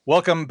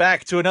Welcome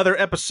back to another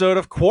episode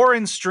of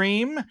Quarren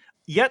Stream,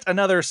 yet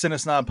another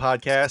Cinesnob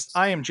podcast.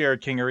 I am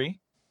Jared Kingery.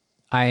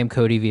 I am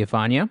Cody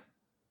Villafana.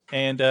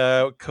 And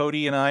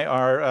Cody and I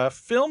are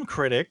film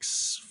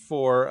critics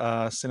for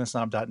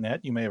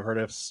Cinesnob.net. You may have heard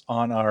us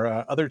on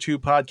our other two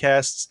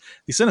podcasts,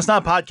 the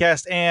Cinesnob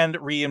podcast and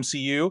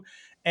Re-MCU.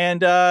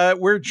 And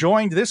we're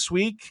joined this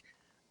week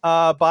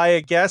by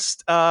a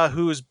guest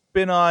who's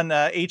been on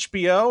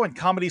HBO and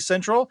Comedy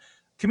Central,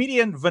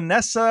 comedian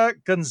Vanessa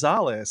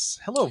Gonzalez.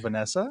 Hello,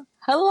 Vanessa.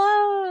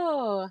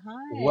 Hello.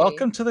 Hi.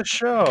 Welcome to the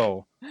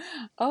show.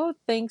 Oh,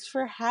 thanks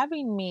for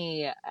having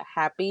me.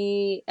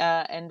 Happy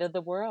end of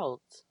the world.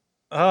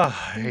 Yeah.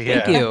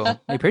 Thank you.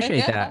 I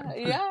appreciate that.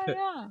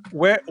 Yeah.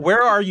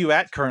 Where are you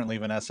at currently,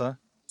 Vanessa?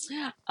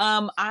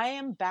 I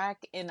am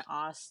back in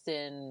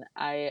Austin.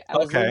 I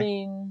was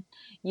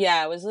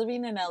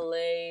living in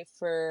LA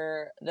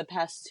for the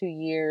past 2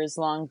 years,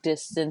 long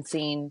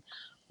distancing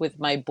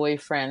with my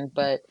boyfriend,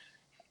 but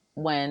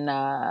when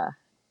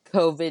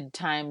COVID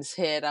times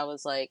hit, I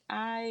was like,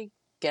 I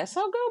guess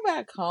I'll go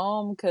back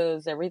home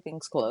because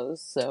everything's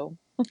closed. So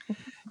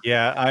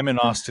yeah, I'm in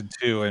Austin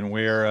too, and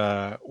we're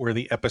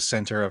the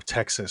epicenter of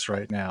Texas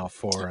right now.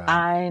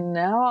 I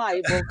know.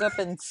 I woke up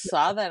and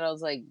saw that. I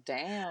was like,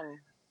 damn.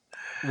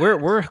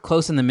 We're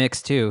close in the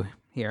mix too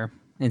here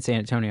in San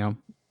Antonio.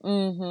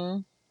 Mm-hmm.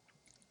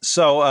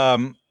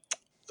 So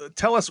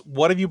tell us,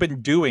 what have you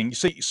been doing?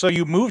 So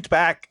you moved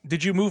back.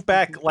 Did you move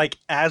back like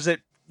as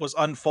it was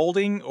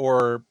unfolding,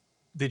 or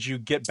did you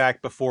get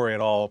back before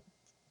it all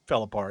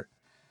fell apart?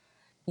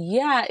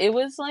 Yeah, it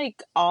was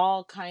like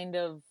all kind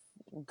of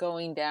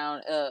going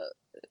down. It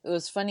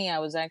was funny. I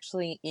was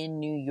actually in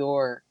New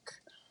York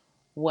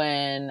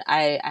when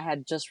I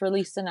had just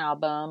released an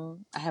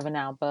album. I have an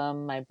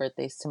album. My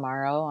birthday's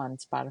tomorrow on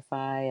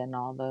Spotify and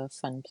all the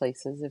fun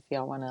places if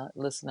y'all want to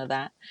listen to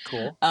that.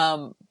 Cool.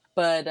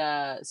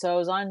 But so I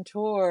was on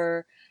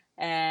tour,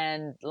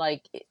 and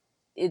like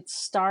it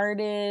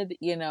started,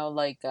 it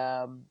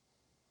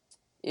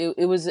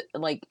was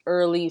like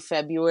early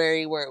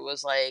February where it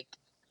was like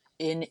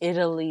in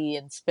Italy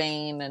and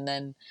Spain, and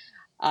then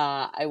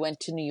I went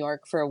to New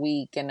York for a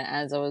week, and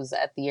as I was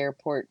at the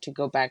airport to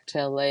go back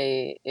to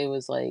LA, it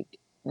was like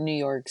New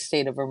York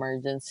state of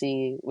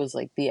emergency was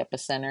like the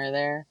epicenter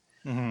there.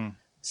 Mm-hmm.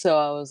 So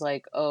I was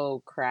like,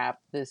 oh crap,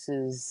 this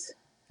is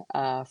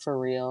for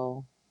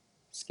real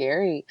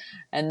scary.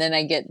 And then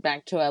I get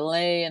back to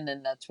LA, and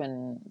then that's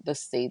when the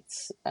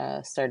states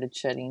started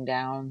shutting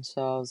down.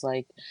 So I was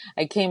like,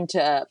 I came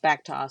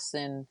back to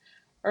Austin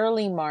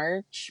early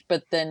March,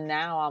 but then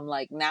now I'm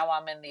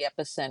in the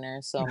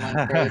epicenter, so I'm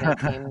like, great, I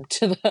came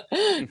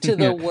to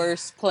the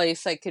worst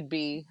place I could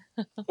be.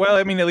 Well,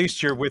 I mean, at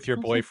least you're with your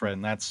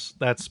boyfriend. That's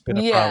been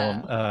a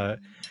problem.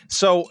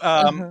 So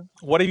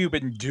what have you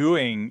been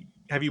doing?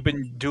 Have you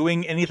been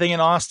doing anything in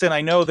Austin? I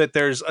know that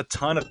there's a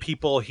ton of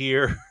people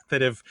here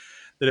that have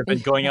been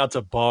going out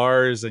to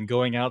bars and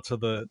going out to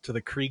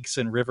the creeks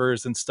and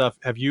rivers and stuff.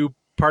 Have you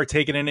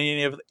partaken in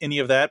any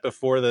of that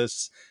before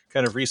this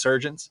kind of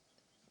resurgence?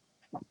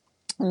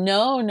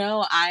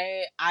 No.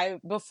 I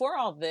before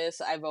all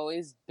this, I've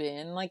always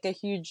been like a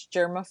huge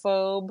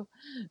germaphobe.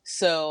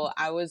 So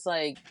I was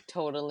like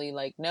totally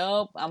like,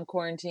 nope, I'm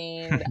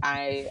quarantined.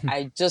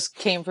 I just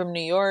came from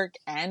New York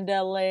and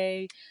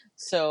LA,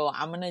 so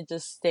I'm gonna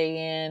just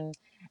stay in.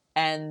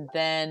 And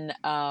then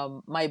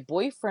my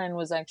boyfriend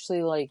was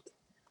actually like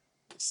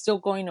still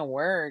going to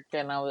work,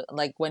 and I was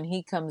like, when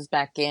he comes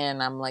back in,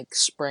 I'm like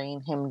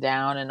spraying him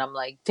down, and I'm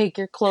like, take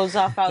your clothes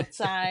off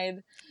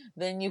outside,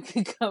 then you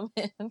can come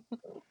in.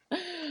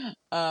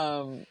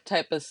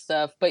 Type of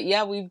stuff. But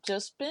yeah, we've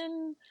just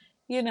been,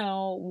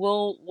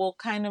 we'll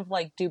kind of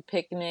like do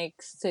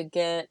picnics to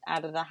get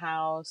out of the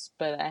house,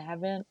 but I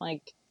haven't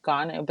like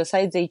gone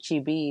besides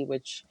HEB,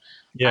 which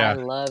I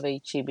love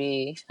HEB.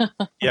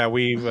 Yeah,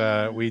 we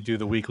do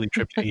the weekly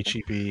trip to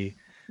HEB.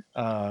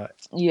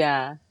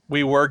 Yeah.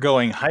 We were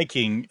going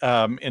hiking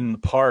in the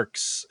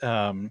parks,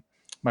 my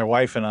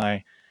wife and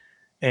I,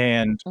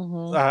 and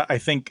I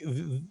think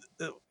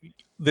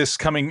this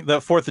coming the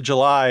 4th of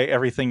July,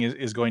 everything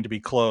is going to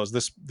be closed.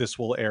 This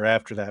will air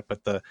after that,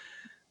 but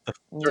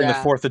during the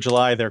 4th of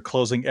July, they're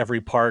closing every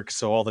park,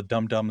 so all the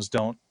dum-dums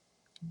don't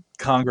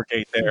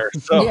congregate there.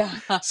 So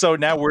so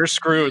now we're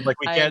screwed. Like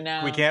we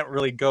can't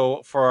really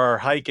go for our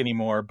hike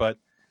anymore. But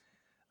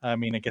I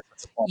mean, I guess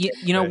it's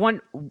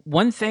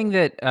one thing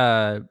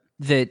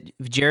that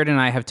Jared and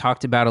I have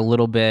talked about a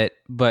little bit,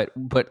 but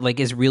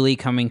like is really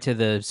coming to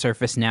the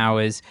surface now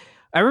is,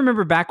 I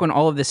remember back when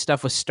all of this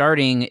stuff was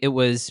starting, it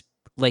was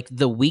like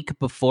the week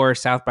before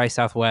South by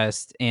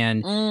Southwest,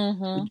 and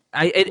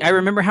I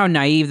remember how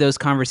naive those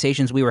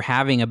conversations we were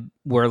having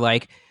were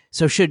like,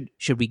 so should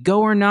we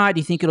go or not? Do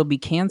you think it'll be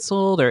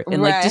canceled?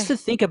 Like just to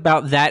think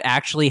about that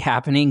actually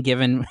happening,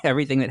 given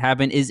everything that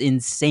happened, is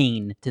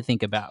insane to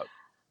think about.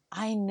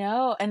 I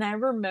know, and I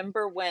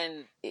remember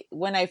when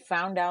I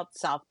found out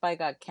South by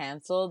got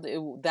canceled,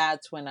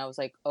 that's when I was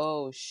like,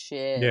 "Oh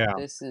shit, Yeah.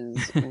 this is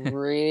Yeah.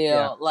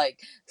 real." Like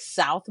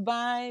South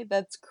by,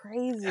 that's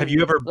Have you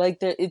crazy. ever Like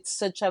it's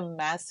such a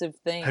massive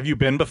have thing. you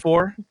been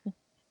before?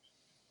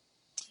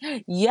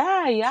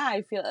 Yeah, yeah,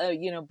 I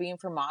feel being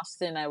from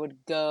Austin, I would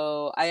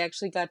go. I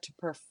actually got to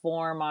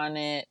perform on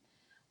it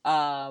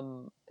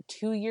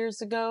 2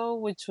 years ago,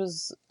 which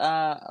was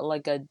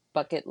like a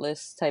bucket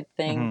list type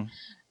thing.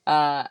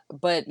 Mhm.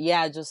 But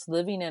yeah, just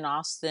living in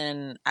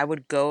Austin, I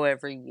would go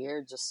every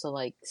year just to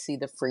like see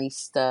the free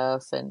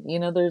stuff, and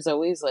there's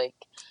always like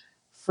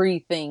free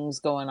things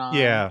going on.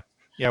 Yeah.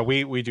 Yeah,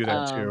 we do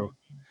that too. Um,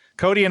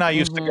 Cody and I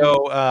used to mhm.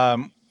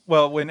 go,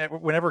 well,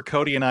 whenever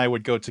Cody and I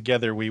would go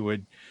together, we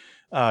would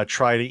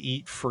try to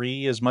eat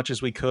free as much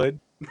as we could,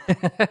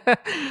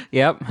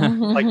 Yep.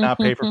 like not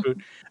pay for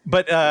food.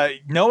 But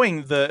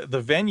knowing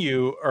the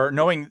venue, or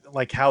knowing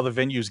like how the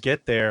venues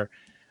get there,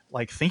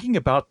 like thinking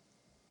about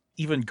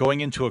even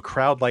going into a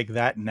crowd like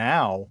that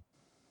now.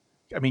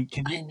 I mean, I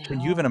can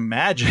you even know.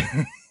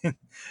 imagine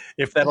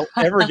if that'll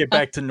ever get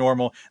back to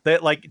normal?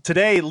 That like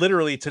today,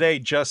 literally today,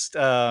 just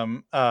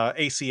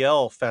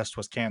ACL Fest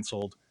was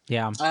canceled,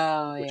 Yeah.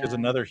 Oh which is yeah.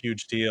 another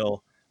huge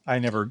deal. I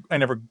never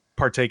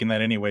partake in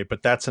that anyway,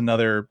 but that's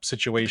another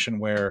situation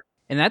where,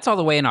 And that's all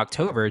the way in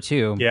October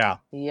too. yeah,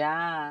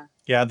 Yeah.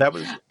 yeah, that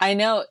was I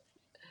know.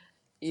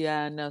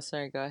 Yeah, no,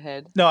 sorry, go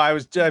ahead. no, I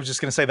was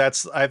just gonna say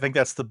I think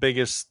that's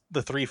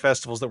the three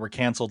festivals that were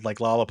canceled, like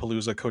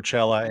Lollapalooza,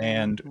 Coachella,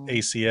 and Hmm.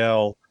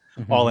 ACL,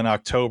 all Mhm. in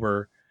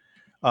October.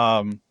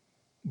 Um,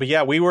 but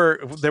yeah,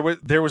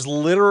 there was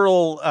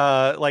literal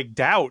like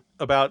doubt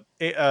about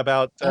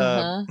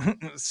Uh-huh.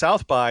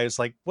 South by. Is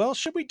like, well,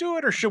 should we do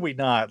it or should we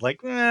not?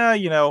 Like,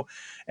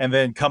 and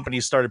then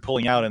companies started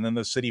pulling out, and then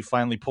the city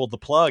finally pulled the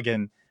plug.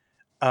 And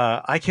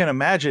I can't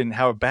imagine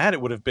how bad it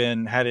would have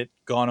been had it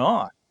gone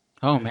on.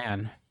 Oh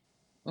man.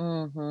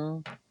 Hmm.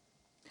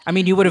 I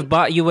mean, you would have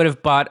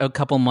bought a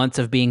couple months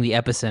of being the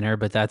epicenter,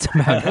 but that's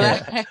about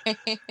it.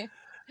 Right.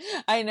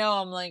 I know.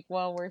 I'm like,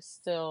 well, we're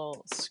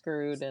still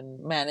screwed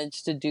and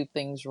managed to do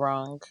things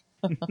wrong.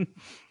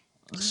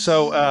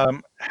 So,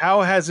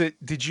 how has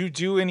it? Did you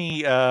do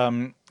any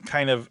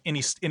kind of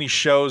any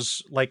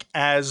shows like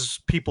as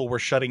people were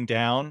shutting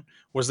down?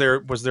 Was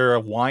there a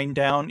wind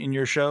down in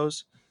your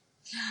shows?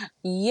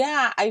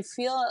 Yeah, I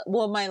feel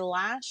well, my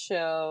last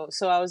show,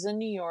 so I was in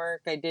New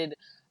York. I did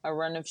a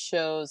run of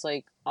shows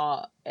like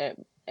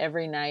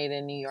every night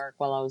in New York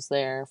while I was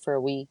there for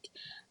a week.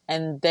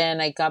 And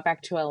then I got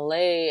back to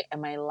LA,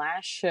 and my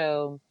last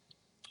show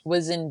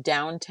was in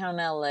downtown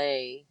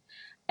LA.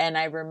 And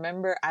I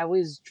remember I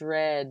always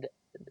dread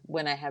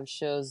when I have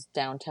shows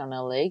downtown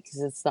LA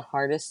because it's the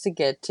hardest to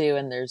get to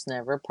and there's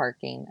never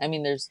parking. I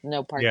mean, there's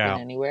no parking Yeah.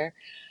 anywhere.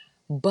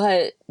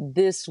 But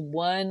this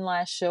one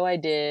last show I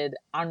did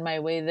on my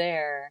way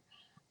there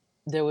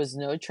was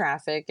no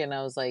traffic, and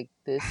I was like,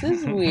 this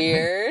is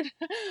weird.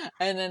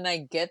 And then I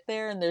get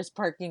there and there's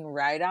parking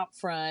right out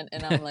front,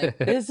 and I'm like,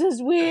 this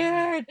is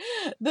weird.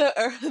 The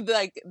earth,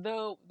 like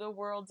the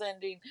world's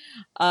ending.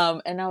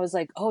 And I was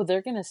like, oh,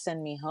 they're gonna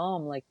send me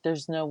home. Like,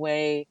 there's no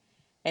way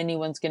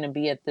anyone's gonna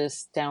be at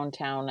this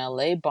downtown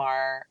LA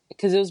bar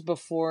because it was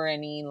before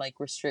any like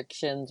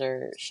restrictions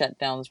or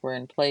shutdowns were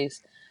in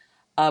place.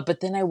 But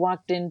then I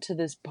walked into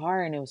this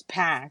bar and it was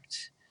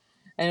packed.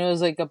 And it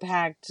was like a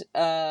packed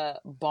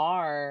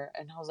bar.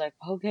 And I was like,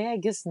 okay, I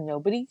guess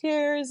nobody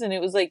cares. And it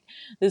was like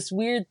this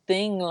weird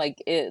thing,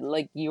 like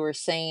you were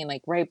saying,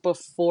 like right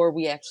before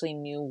we actually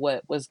knew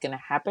what was gonna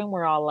happen,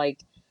 we're all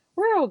like,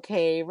 we're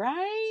okay,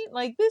 right?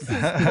 Like this is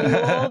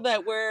cool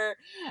that we're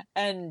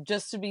and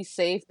just to be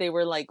safe, they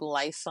were like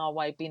Lysol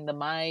wiping the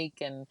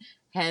mic and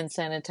hand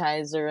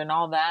sanitizer and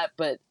all that.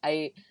 But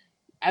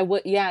I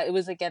would, yeah, it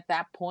was like at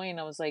that point,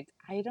 I was like,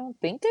 I don't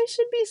think I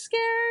should be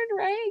scared,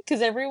 right?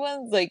 Because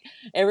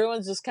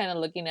everyone's just kind of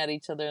looking at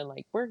each other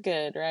like, we're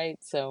good, right?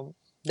 So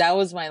that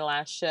was my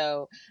last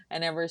show.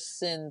 And ever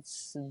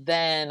since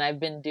then, I've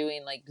been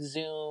doing like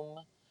Zoom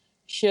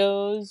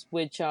shows,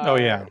 which Oh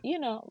are, yeah.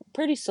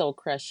 pretty soul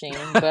crushing,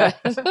 but,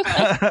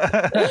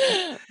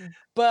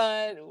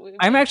 but we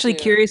I'm make actually do.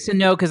 curious to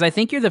know because I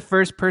think you're the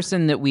first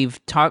person that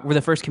we've talked. We're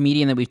the first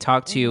comedian that we've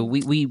talked to. Hmm.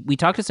 We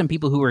talked to some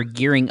people who are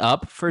gearing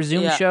up for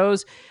Zoom Yeah.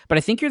 shows, but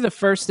I think you're the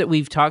first that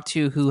we've talked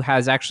to who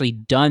has actually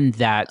done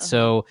that. Uh-huh.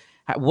 So,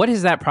 what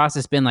has that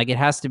process been like? It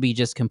has to be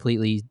just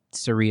completely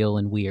surreal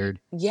and weird.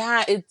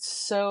 Yeah, it's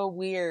so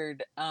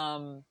weird.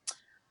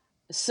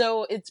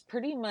 So it's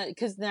pretty much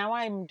because now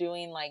I'm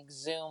doing like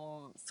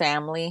Zoom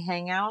family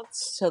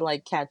hangouts to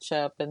like catch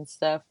up and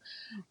stuff.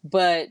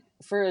 But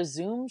for a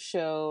Zoom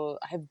show,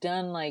 I've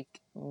done like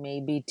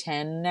maybe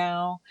 10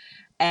 now.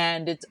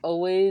 And it's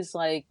always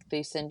like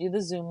they send you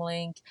the Zoom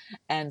link,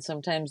 and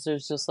sometimes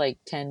there's just like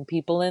 10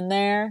 people in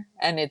there,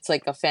 and it's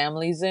like a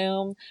family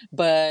Zoom.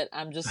 But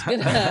I'm just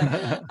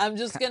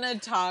gonna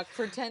talk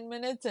for 10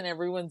 minutes and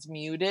everyone's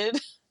muted.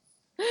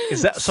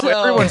 Is that so? So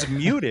Everyone's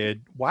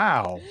muted.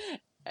 Wow.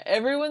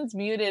 everyone's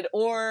muted,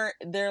 or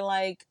they're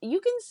like, you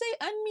can say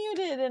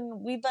unmuted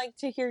and we'd like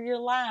to hear your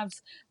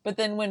laughs. But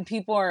then when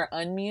people are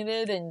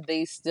unmuted and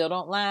they still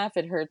don't laugh,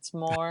 it hurts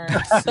more.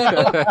 So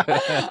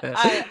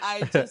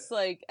I just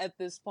like, at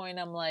this point,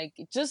 I'm like,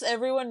 just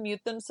everyone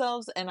mute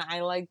themselves. And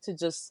I like to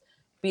just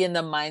be in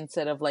the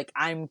mindset of like,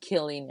 I'm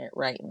killing it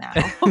right now.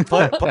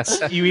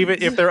 Plus, you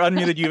even, if they're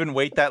unmuted, you even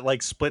wait that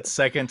like split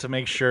second to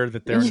make sure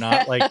that they're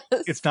not like,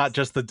 it's not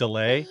just the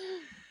delay.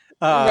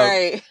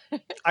 Right.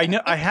 I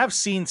know I have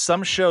seen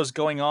some shows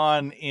going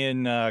on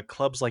in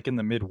clubs like in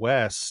the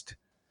Midwest,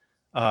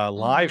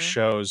 live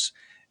shows.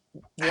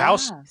 Yeah.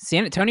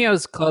 San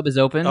Antonio's club is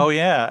open. Oh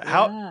yeah.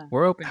 Yeah.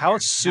 We're open. How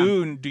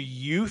soon do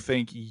you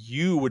think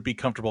you would be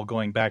comfortable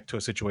going back to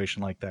a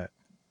situation like that?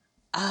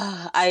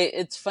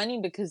 It's funny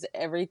because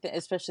everything,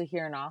 especially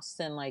here in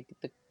Austin, like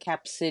the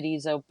Cap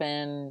City's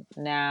open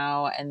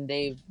now, and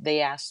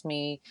they asked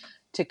me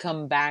to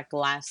come back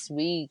last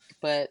week,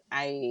 but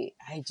I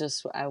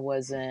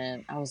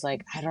was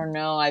like, I don't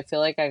know. I feel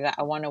like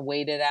I want to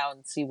wait it out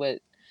and see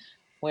what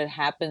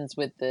happens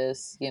with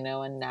this, you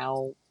know, and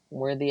now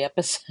we're the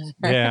epicenter.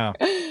 Yeah.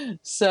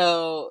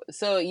 So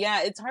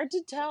yeah, it's hard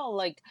to tell.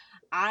 Like,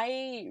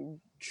 I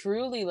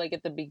truly, like,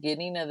 at the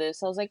beginning of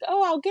this, I was like,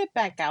 oh, I'll get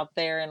back out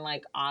there in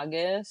like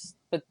August.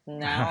 But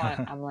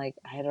now I'm like,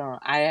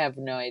 I have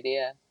no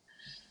idea.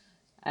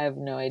 I have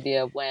no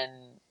idea when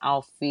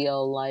I'll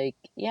feel like,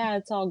 yeah,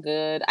 it's all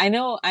good. I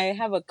know I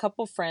have a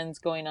couple friends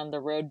going on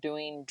the road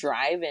doing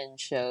drive-in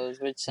shows,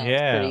 which sounds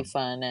pretty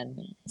fun and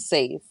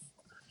safe.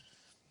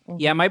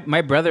 Yeah,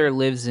 my brother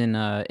lives in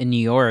New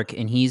York,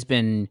 and he's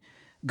been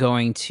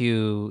going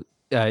to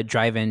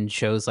drive-in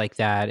shows like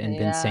that and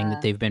been saying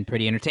that they've been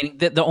pretty entertaining.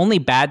 The only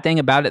bad thing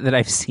about it that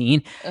I've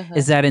seen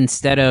is that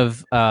instead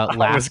of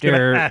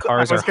laughter,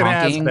 cars are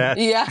honking.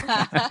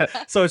 Yeah.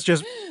 So it's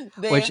just,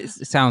 which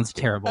sounds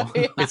terrible.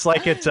 It's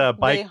like it's a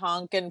bike. They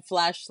honk and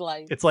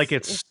flashlights. It's like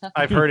it's.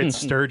 I've heard it's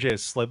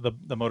Sturgis, like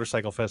the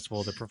motorcycle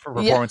festival. The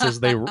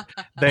performances they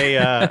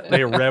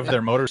rev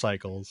their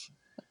motorcycles.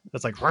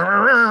 It's like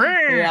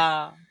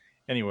yeah.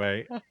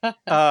 Anyway,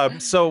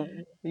 so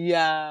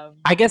yeah,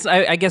 I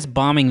guess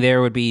bombing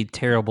there would be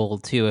terrible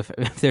too if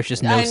there's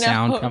just no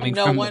sound coming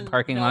from the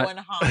parking lot.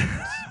 One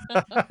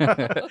honked.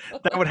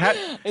 That would have.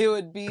 It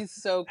would be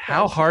so.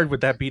 How hard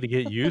would that be to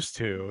get used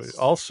to?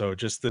 Also,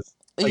 just this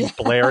like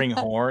blaring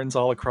horns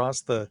all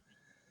across the.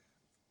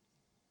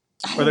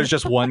 Or there's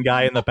just one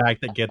guy in the back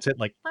that gets it,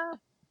 like.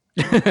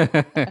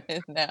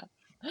 No,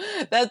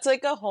 that's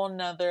like a whole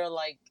nother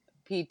like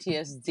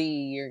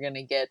PTSD you're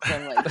gonna get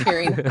from like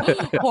hearing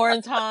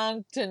horns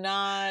honk to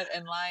not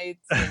and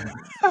lights. And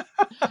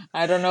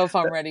I don't know if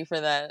I'm ready for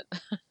that.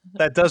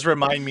 That does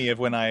remind me of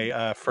when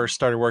I first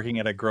started working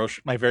at a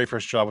grocery. My very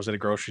first job was at a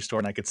grocery store,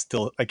 and I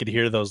could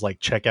hear those like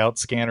checkout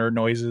scanner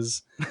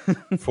noises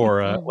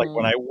for like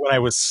when I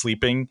was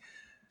sleeping.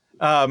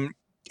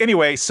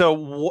 Anyway,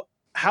 so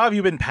how have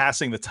you been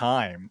passing the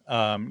time?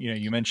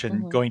 You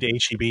mentioned going to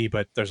HEB,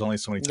 but there's only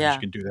so many times you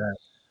can do that.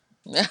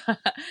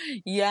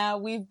 Yeah,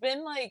 we've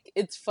been like,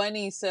 it's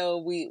funny. So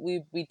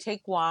we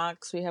take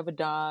walks. We have a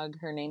dog.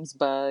 Her name's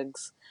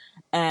Bugs,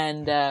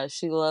 and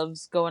she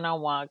loves going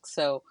on walks.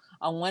 So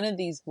on one of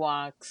these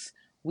walks,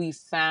 we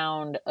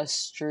found a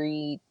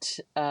street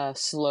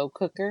slow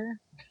cooker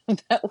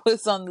that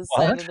was on the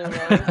side of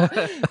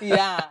the road.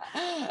 Yeah.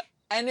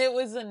 And it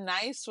was a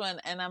nice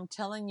one. And I'm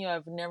telling you,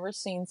 I've never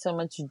seen so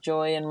much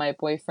joy in my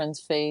boyfriend's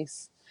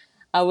face.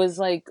 I was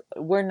like,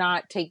 we're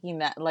not taking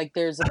that. Like,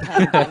 there's a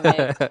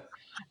pandemic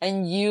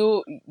and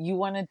you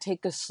want to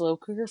take a slow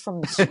cooker from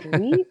the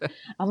street?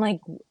 I'm like,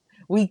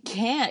 we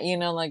can't,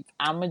 like,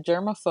 I'm a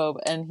germaphobe.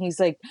 And he's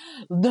like,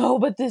 no,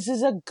 but this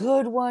is a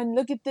good one.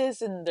 Look at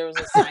this. And there was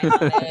a sign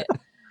on it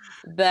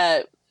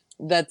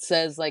that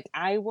says like,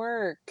 I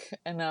work.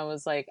 And I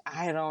was like,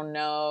 I don't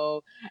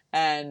know.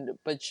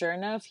 But sure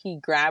enough, he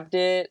grabbed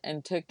it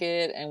and took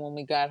it. And when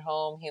we got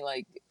home, he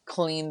like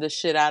cleaned the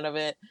shit out of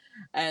it.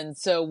 And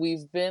so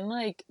we've been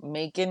like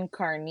making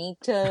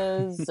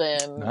carnitas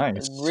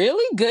and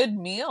really good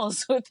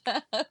meals with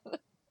that.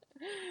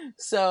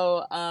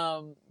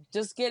 So,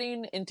 just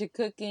getting into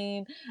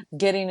cooking,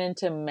 getting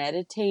into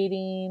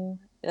meditating.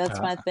 That's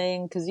my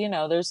thing. 'Cause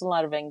there's a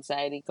lot of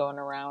anxiety going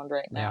around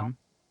right now.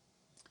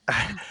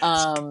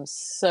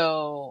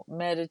 So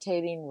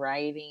meditating,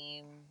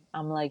 writing,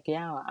 I'm like,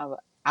 I'm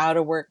out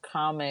of work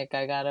comic.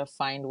 I gotta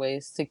find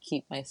ways to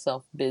keep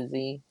myself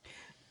busy.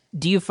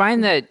 Do you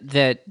find that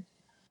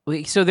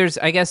so there's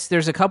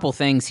a couple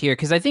things here,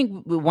 because I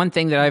think one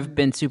thing that I've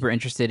been super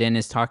interested in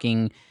is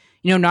talking,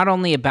 not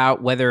only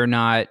about whether or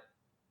not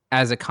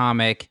as a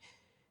comic,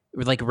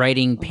 like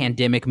writing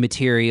pandemic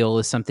material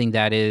is something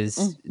that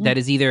is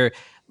either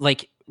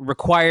like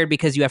required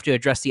because you have to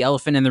address the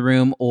elephant in the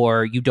room,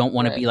 or you don't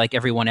want to be like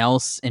everyone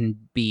else and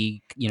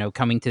be,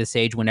 coming to the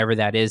stage whenever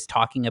that is,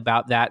 talking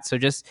about that. So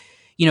just,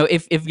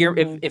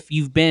 if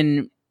you've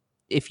been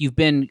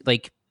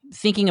like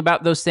thinking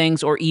about those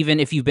things, or even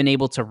if you've been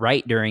able to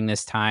write during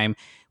this time,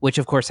 which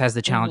of course has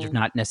the challenge of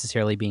not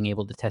necessarily being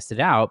able to test it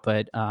out,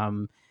 but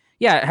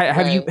Yeah,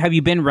 Right. have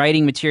you been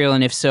writing material,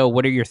 and if so,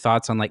 what are your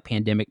thoughts on like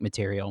pandemic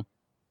material?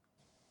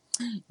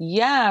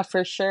 Yeah,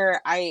 for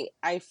sure.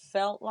 I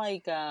felt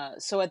like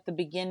so at the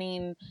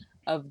beginning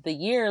of the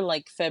year,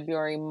 like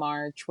February,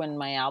 March, when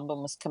my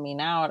album was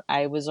coming out,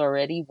 I was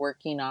already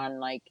working on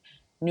like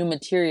new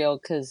material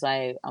because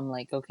I'm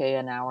like, okay,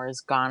 an hour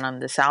is gone on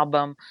this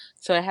album.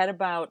 So I had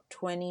about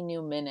 20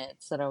 new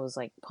minutes that I was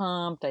like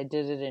pumped. I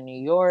did it in New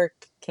York,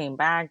 came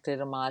back, did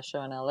a Mosh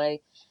show in LA,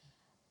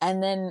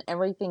 and then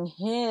everything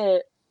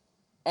hit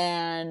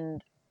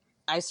and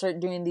I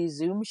started doing these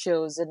Zoom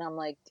shows and I'm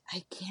like,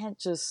 I can't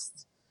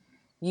just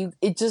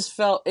it just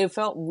felt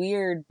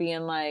weird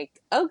being like,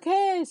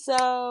 okay,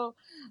 so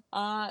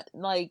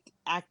like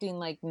acting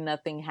like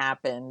nothing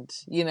happened,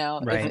 if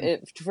Right.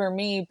 it for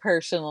me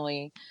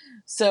personally.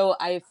 So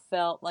I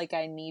felt like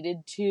I needed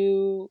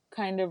to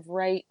kind of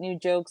write new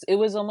jokes. It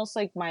was almost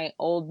like my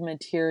old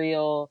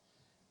material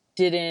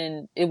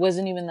didn't it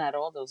wasn't even that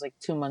old. It was like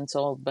 2 months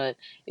old, but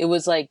it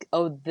was like,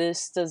 oh,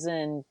 this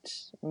doesn't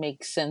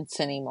make sense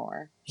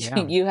anymore.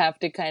 Yeah. You have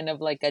to kind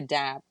of like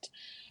adapt.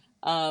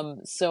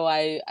 So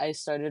I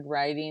started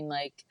writing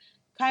like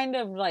kind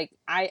of like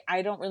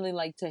I don't really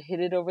like to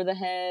hit it over the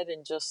head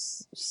and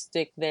just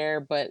stick there,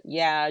 but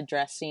yeah,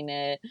 addressing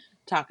it,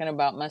 talking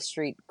about my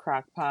street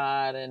crock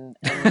pot and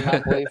my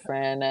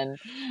boyfriend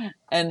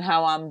and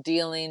how I'm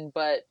dealing,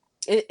 but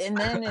and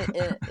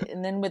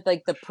then with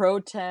like the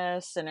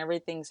protests and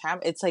everything's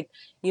happening, it's like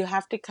you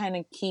have to kind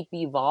of keep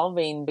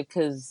evolving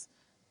because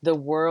the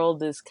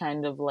world is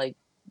kind of like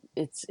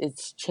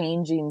it's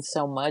changing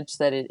so much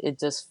that it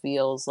just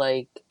feels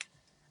like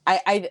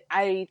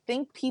I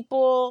think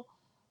people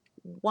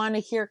want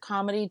to hear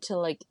comedy to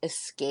like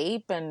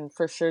escape and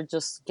for sure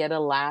just get a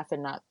laugh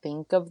and not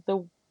think of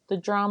the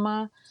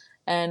drama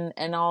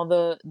and all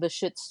the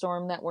shit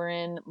storm that we're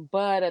in,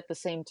 but at the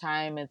same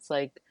time it's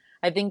like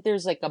I think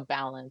there's like a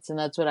balance and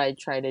that's what I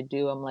try to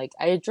do. I'm like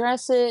I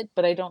address it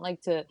but I don't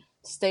like to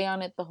stay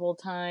on it the whole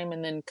time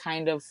and then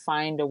kind of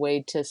find a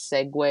way to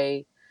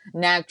segue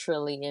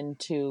naturally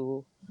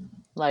into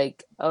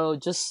like, oh,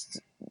 just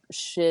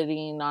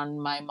shitting on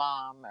my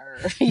mom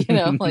or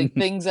like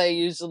things I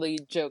usually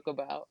joke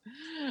about.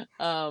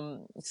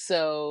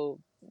 So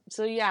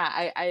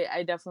yeah,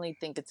 I definitely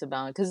think it's a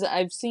balance because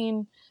I've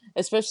seen,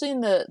 especially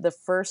in the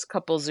first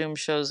couple Zoom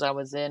shows I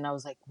was in, I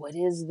was like, what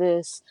is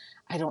this?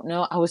 I don't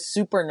know. I was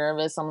super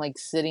nervous. I'm like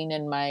sitting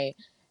in my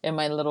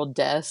little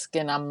desk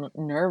and I'm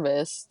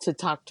nervous to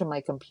talk to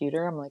my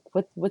computer. I'm like,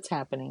 what's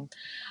happening?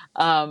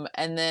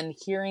 And then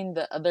hearing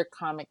the other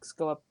comics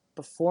go up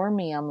before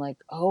me, I'm like,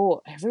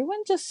 oh,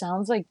 everyone just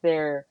sounds like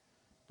they're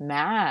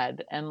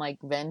mad and like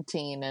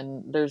venting,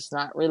 and there's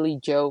not really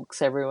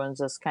jokes. Everyone's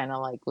just kind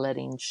of like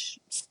letting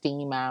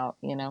steam out.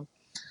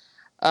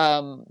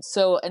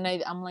 So, and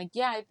I'm like,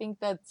 yeah, I think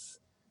that's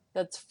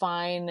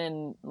fine,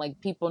 and like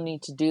people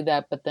need to do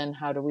that. But then,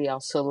 how do we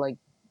also like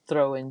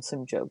throw in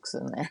some jokes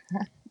in there?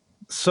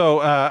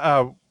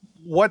 So,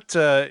 what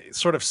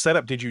sort of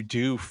setup did you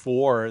do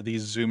for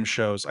these Zoom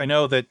shows? I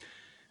know that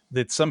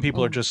some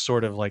people are Mm. just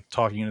sort of like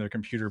talking into their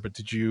computer, but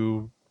did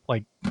you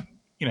like,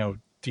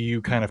 do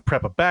you kind of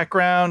prep a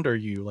background? Or are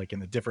you like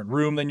in a different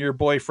room than your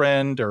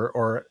boyfriend,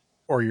 or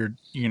your,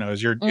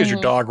 is your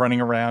Mm-hmm. dog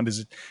running around? Is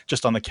it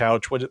just on the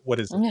couch? What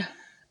is it? Yeah.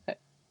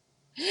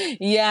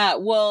 Yeah,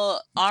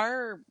 well,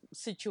 our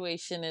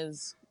situation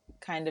is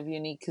kind of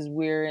unique because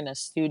we're in a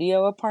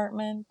studio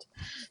apartment,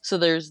 so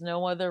there's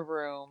no other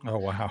room. Oh,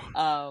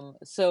 wow.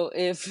 So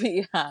if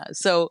yeah,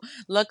 so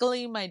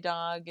luckily my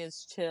dog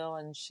is chill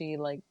and she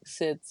like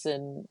sits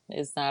and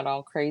is not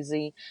all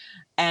crazy.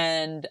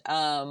 And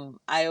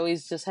I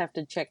always just have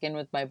to check in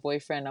with my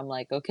boyfriend. I'm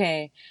like,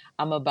 okay,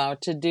 I'm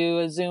about to do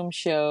a Zoom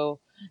show.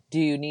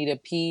 Do you need a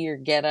pee or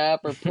get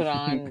up or put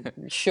on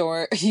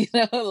short?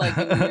 Like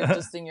if you're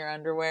just in your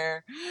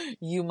underwear,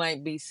 you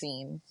might be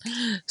seen.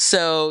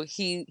 So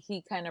he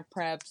kind of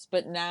preps,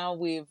 but now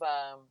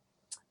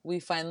we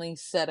finally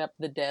set up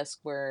the desk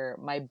where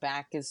my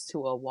back is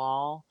to a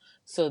wall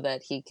so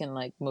that he can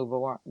like move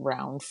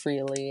around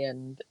freely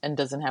and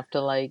doesn't have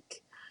to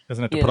like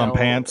Doesn't have to you put on know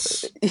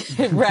pants.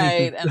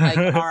 right, and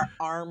like our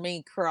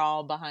army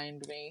crawl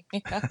behind me.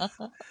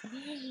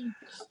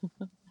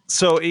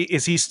 So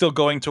is he still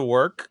going to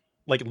work?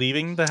 Like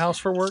leaving the house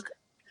for work?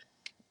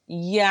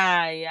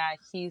 Yeah,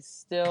 he's Dang,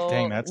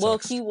 still that well,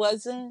 sucks. he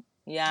wasn't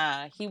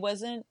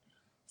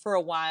for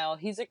a while.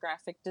 He's a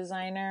graphic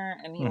designer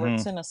and he Hmm.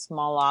 works in a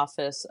small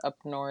office up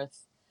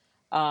north.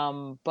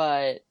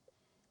 But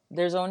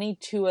there's only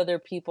two other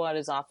people at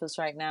his office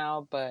right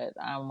now, but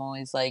I'm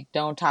always like,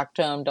 don't talk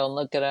to him, don't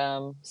look at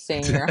him,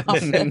 stay in your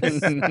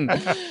office.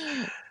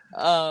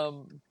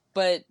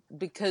 But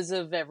because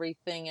of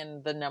everything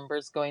and the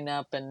numbers going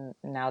up, and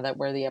now that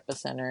we're the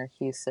epicenter,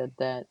 he said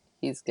that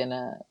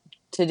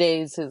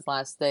today's his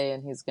last day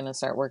and he's gonna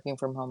start working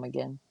from home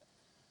again.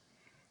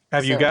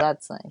 Have you So got?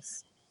 that's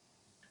nice.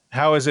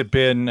 How has it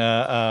been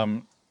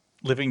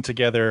living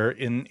together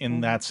in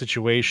Mhm. that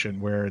situation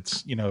where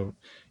it's,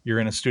 you're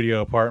in a studio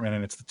apartment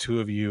and it's the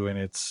two of you, and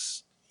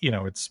it's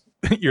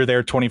you're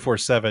there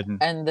 24/7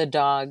 And the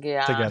dog,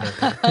 yeah.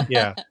 together.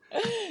 Yeah.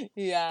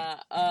 Yeah.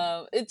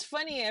 It's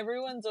funny.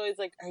 Everyone's always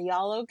like, "Are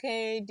y'all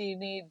okay?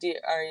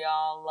 Are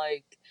y'all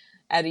like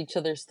at each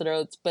other's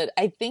throats?" But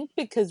I think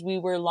because we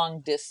were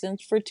long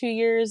distance for 2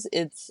 years,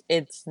 it's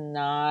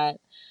not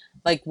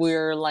like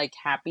we're like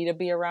happy to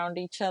be around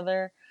each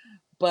other.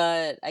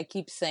 But I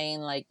keep saying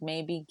like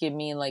maybe give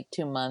me like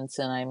 2 months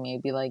and I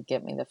maybe like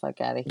get me the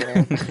fuck out of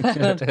here. I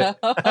don't know.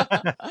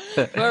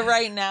 But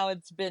right now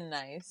it's been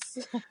nice.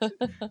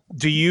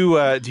 Do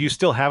you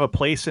still have a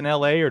place in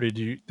LA, or did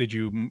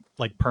you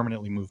like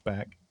permanently move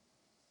back?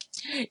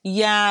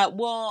 Yeah,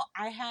 well,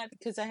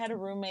 because I had a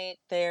roommate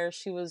there.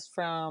 She was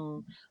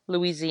from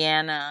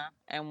Louisiana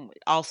and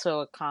also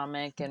a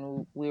comic,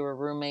 and we were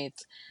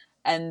roommates.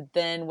 And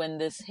then when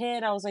this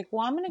hit, I was like,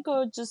 well, I'm gonna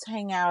go just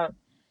hang out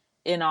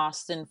in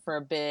Austin for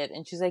a bit.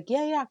 And she's like,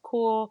 yeah, yeah,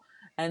 cool.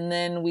 And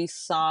then we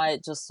saw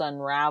it just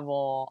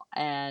unravel,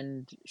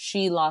 and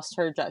she lost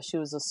her job. She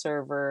was a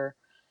server,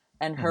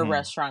 and her Hmm.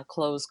 restaurant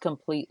closed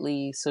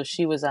completely, so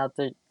she was out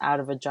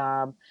of a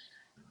job.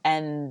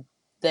 And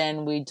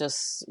then we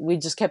just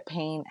kept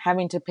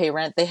having to pay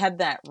rent. They had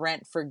that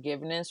rent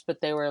forgiveness,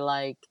 but they were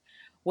like,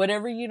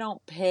 whatever you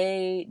don't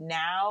pay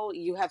now,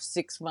 you have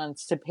 6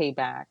 months to pay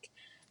back.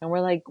 And we're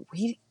like,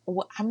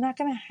 I'm not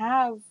gonna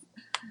have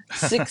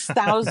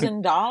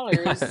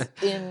 $6,000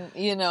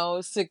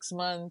 in 6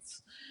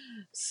 months.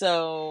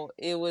 So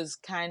it was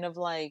kind of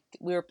like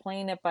we were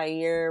playing it by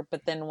ear,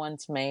 but then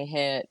once May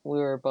hit, we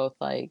were both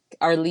like,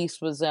 our lease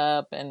was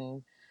up,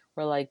 and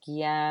we're like,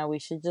 yeah, we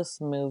should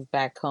just move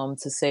back home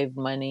to save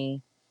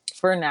money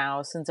for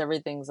now, since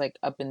everything's like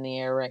up in the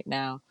air right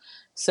now.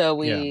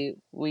 So Yeah.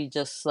 we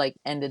just like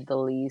ended the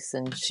lease,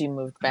 and she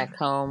moved back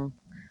home,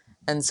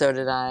 and so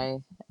did I.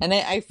 And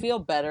I feel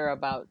better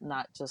about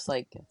not just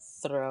like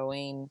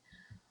throwing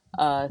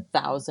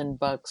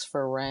 $1,000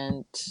 for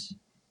rent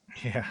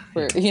Yeah.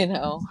 for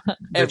Yeah. That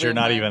you're every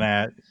not month. even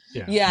at.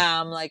 Yeah.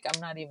 Yeah, I'm like, I'm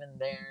not even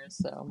there,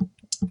 so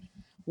Is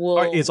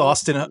we'll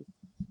Austin? see.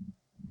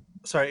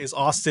 Sorry, is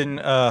Austin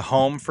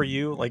home for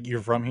you? Like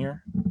you're from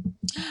here?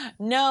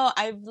 No,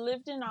 I've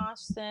lived in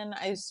Austin.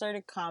 I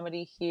started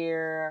comedy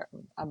here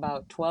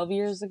about 12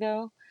 years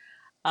ago.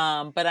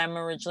 But I'm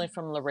originally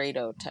from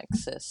Laredo,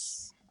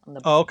 Texas,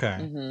 Oh, okay.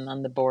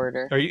 on the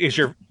border. Is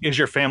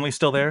your family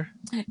still there?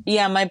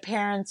 Yeah, my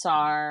parents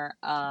are,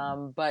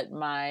 but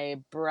my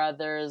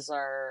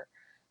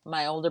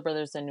older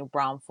brother's in New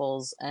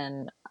Braunfels,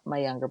 and my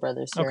younger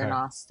brother's here in Okay.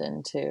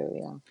 Austin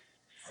too.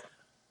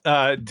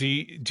 Yeah. Do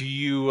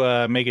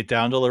you make it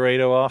down to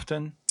Laredo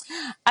often?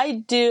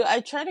 I do.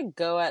 I try to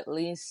go at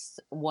least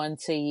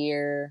once a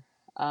year.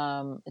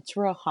 It's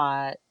real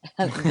hot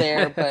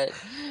there, but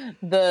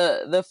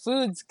the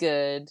food's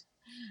good.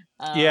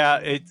 Yeah,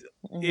 Um, it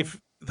mhm.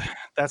 if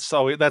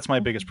that's my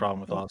biggest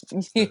problem with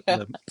Austin. The Yeah,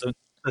 the, the,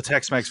 the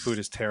Tex-Mex food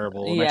is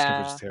terrible. The Mexican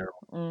food is yeah.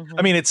 terrible. I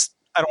Hmm. mean,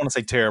 I don't want to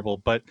say terrible,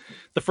 but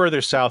the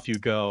further south you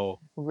go,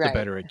 the Right.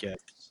 better it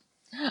gets.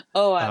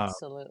 Oh, Uh,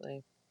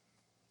 absolutely.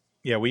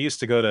 yeah, we used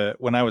to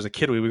when I was a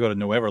kid, we would go to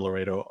Nuevo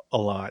Laredo a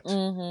lot.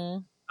 Hmm.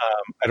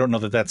 I don't know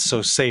that that's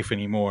so safe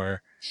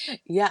anymore.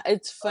 Yeah,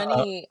 it's Uh,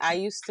 funny. I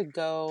used to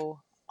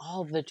go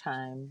all the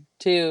time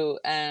too,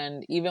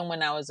 and even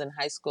when I was in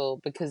high school,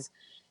 because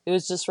it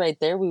was just right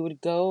there. We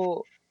would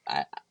go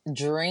I,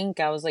 drink.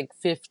 I was like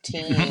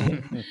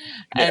 15,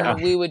 yeah.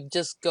 and we would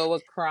just go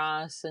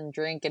across and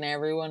drink, and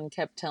everyone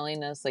kept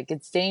telling us like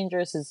it's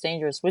dangerous,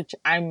 which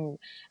I'm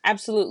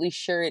absolutely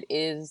sure it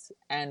is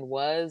and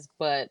was,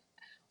 but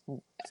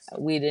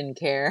we didn't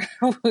care.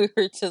 We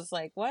were just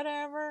like,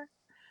 whatever.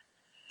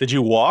 Did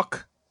you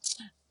walk?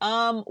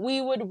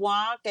 We would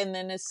walk, and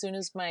then as soon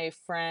as my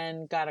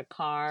friend got a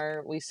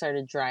car, we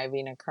started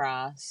driving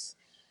across.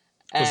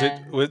 Was it?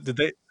 Uh,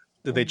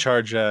 Did they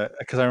charge?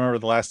 Because I remember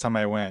the last time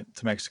I went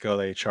to Mexico,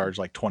 they charged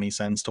like 20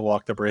 cents to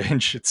walk the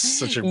bridge. It's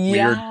such a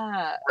weird,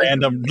 yeah,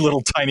 random,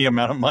 little tiny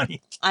amount of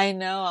money. I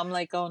know. I'm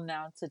like, oh,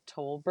 now it's a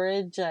toll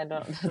bridge. I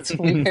don't. That's Yeah,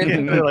 weird.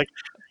 they're like,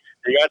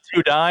 you got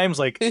 2 dimes.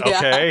 Like, Yeah.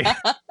 okay.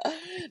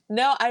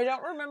 No, I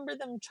don't remember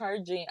them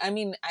charging. I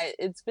mean,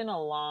 it's been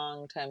a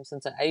long time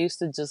since I used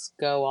to just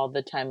go all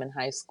the time in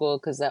high school,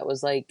 because that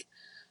was like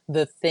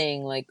the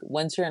thing. Like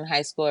once you're in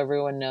high school,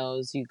 everyone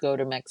knows you go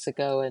to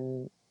Mexico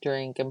and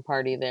drink and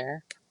party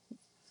there.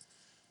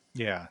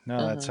 Yeah, no,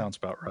 that Uh-huh. sounds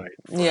about right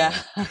Yeah.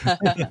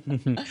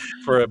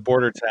 for a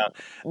border town.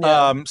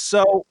 Yeah.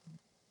 So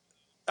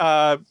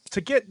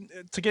to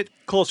get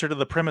closer to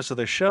the premise of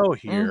the show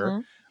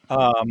here, Mhm.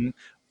 um,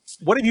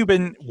 what have you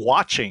been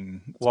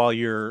watching while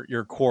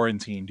you're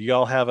quarantined? Do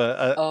y'all have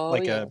a Oh,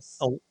 like yes.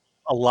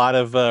 a lot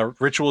of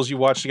rituals you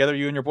watch together,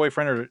 you and your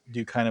boyfriend, or do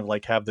you kind of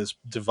like have this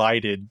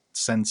divided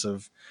sense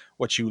of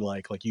what you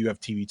like? Like you have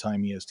TV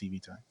time, he has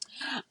TV time.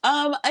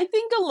 I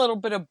think a little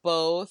bit of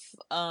both.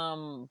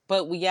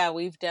 But yeah,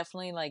 we've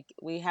definitely like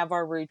we have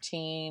our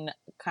routine.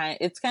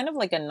 It's kind of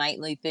like a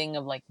nightly thing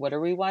of like, what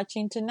are we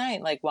watching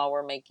tonight? Like while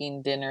we're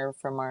making dinner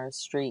from our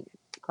street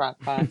crock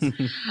pots.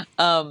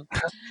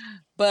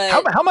 But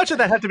how much of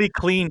that had to be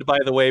cleaned, by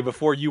the way,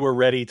 before you were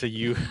ready to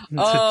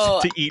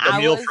to eat a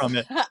meal from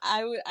it?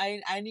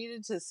 I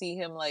needed to see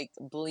him like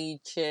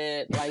bleach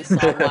it,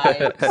 Lysol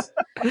wipes,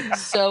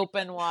 soap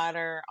and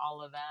water,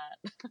 all of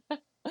that.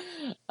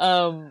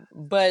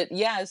 But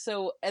yeah,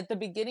 so at the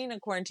beginning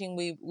of quarantine,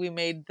 we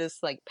made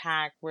this like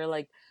pact. We're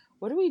like,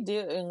 what do we do?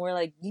 And we're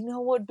like,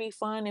 what would be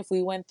fun if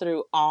we went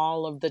through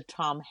all of the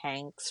Tom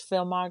Hanks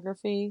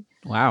filmography?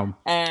 Wow.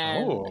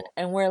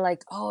 And we're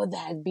like, oh,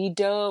 that'd be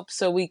dope.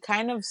 So we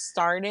kind of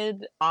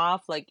started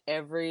off like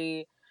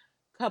every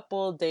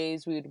couple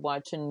days we'd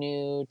watch a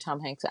new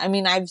Tom Hanks. I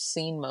mean, I've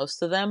seen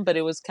most of them, but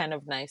it was kind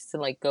of nice to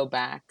like go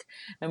back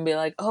and be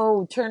like,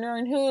 oh, Turner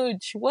and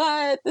Hooch,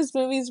 what? This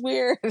movie's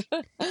weird.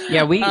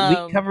 Yeah, we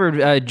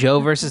covered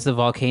Joe versus the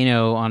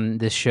volcano on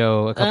this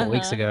show a couple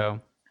weeks ago.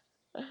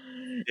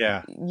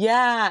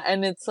 Yeah,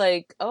 and it's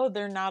like, oh,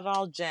 they're not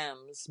all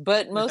gems,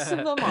 but most of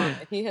them are.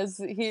 He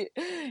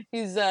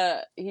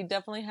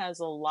definitely has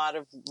a lot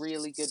of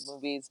really good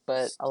movies,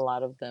 but a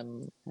lot of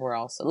them were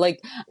also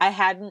like, I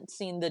hadn't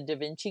seen the Da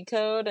Vinci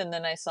Code, and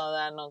then I saw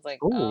that and I was like,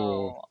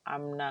 oh,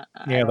 I'm not.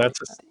 Yeah,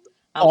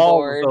 I'm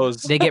bored.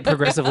 Those, they get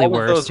progressively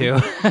worse too.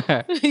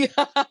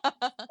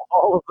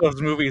 All of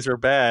those movies are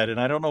bad, and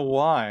I don't know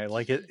why.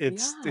 Like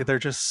they're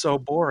just so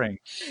boring.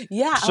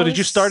 Yeah. So did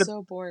you start?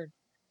 So bored.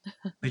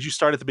 Did you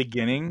start at the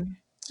beginning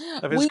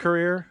of his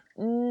career?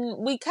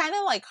 We kind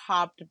of like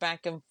hopped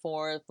back and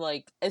forth,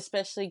 like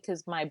especially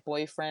because my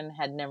boyfriend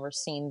had never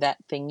seen That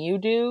Thing You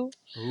Do.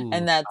 Ooh.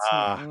 And that's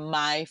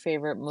my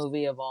favorite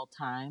movie of all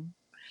time.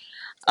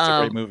 It's a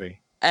great movie.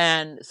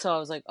 And so I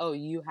was like, oh,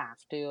 you have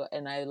to.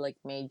 And I like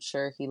made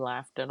sure he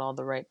laughed at all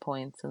the right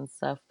points and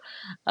stuff.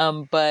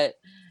 But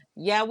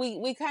yeah,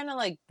 we kind of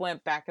like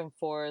went back and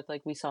forth.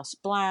 Like we saw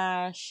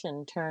Splash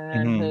and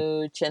Turner and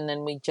Hooch, and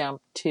then we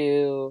jumped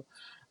to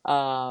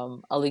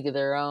A League of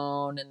Their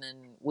Own, and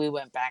then we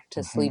went back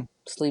to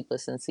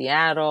Sleepless in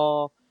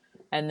Seattle,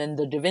 and then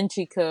the Da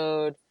Vinci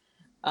Code.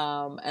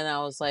 And I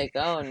was like,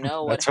 oh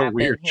no, what happened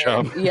weird here?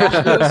 jump.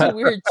 Yeah, it was a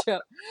weird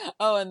jump.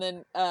 Oh, and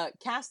then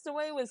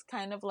Castaway was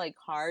kind of like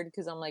hard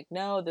because I'm like,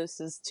 no, this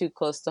is too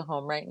close to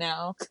home right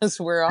now because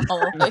we're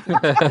all like,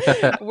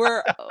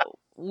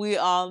 we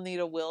all need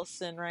a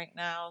Wilson right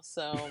now.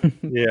 So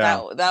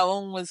yeah, that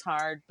one was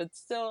hard, but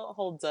still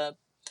holds up.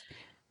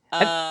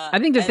 I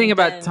think the thing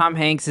about Tom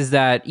Hanks is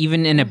that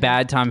even in a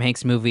bad Tom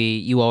Hanks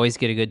movie, you always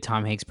get a good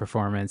Tom Hanks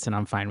performance, and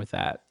I'm fine with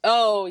that.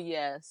 Oh,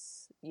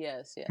 yes.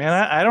 Man,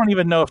 I don't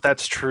even know if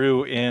that's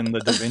true in the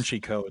Da Vinci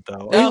Code,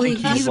 though. Oh,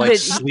 he's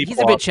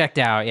a bit checked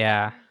out,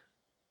 yeah.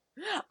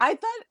 I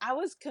thought, I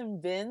was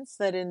convinced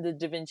that in the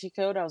Da Vinci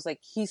Code, I was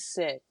like, he's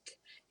sick.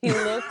 He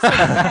looks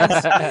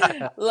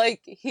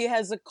like he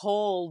has a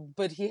cold,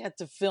 but he had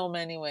to film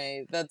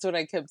anyway. That's what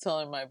I kept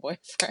telling my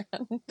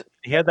boyfriend.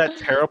 He had that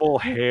terrible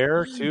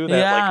hair too,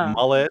 that like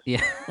mullet.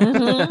 Yeah. I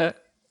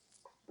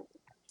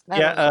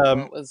don't know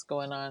what was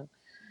going on.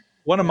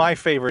 One of my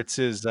favorites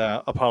is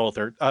Apollo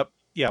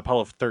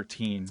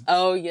 13.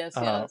 Oh yes,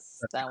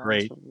 that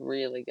great. One's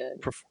really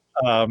good.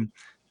 And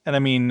I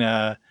mean,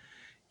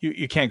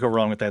 you can't go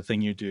wrong with That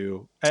Thing You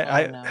Do.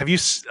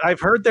 I've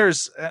heard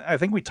I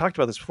think we talked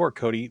about this before,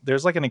 Cody.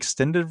 There's like an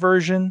extended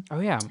version. Oh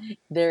yeah,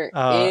 there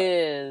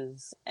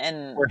is,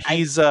 and where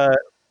he's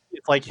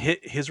like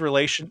his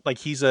relation, like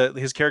his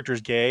character's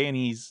gay, and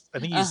I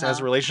think he has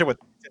a relationship with,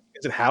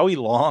 is it Howie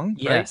Long?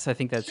 Yes, right? I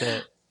think that's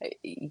it.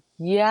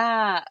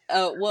 Yeah.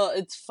 Well,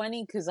 it's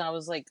funny because I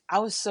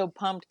was so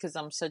pumped because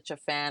I'm such a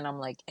fan. I'm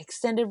like,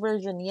 extended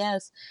version,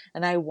 yes.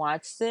 And I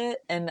watched it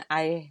and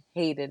I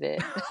hated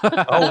it.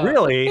 Oh,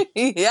 really?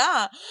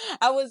 Yeah.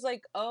 I was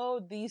like, oh,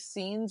 these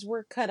scenes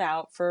were cut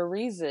out for a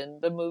reason.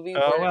 The movie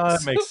works. Well,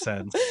 that makes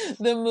sense.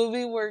 The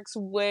movie works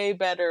way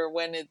better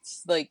when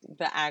it's like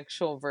the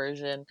actual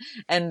version.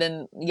 And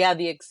then, yeah,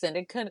 the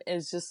extended cut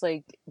is just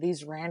like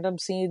these random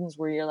scenes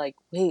where you're like,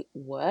 wait,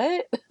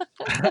 what?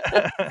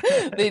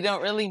 They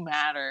don't really matter.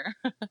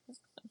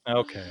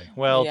 Okay.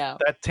 Well,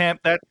 that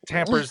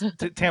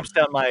tamps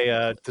down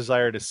my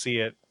desire to see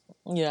it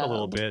a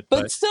little bit.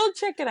 But still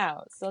check it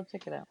out.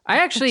 I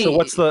actually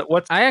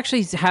I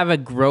actually have a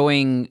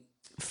growing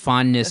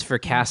fondness for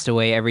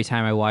Castaway every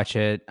time I watch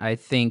it. I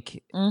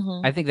think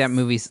that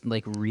movie's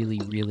like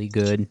really, really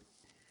good.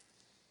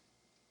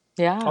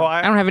 Yeah. Oh,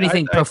 I don't have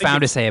anything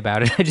profound to say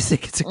about it. I just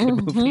think it's a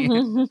good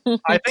movie.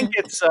 I think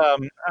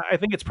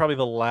it's probably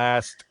the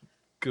last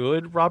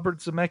good Robert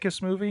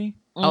Zemeckis movie.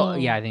 Oh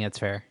yeah, I think that's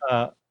fair.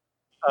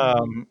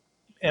 And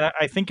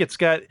I think it's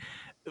got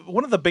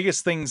one of the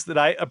biggest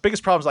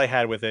problems I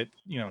had with it,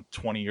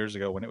 20 years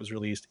ago when it was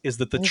released, is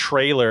that the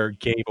trailer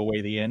gave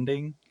away the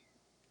ending.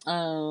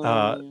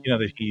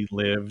 That he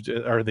lived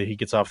or that he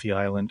gets off the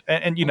island,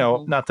 and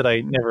not that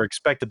I never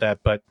expected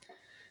that, but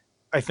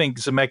I think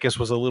Zemeckis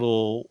was a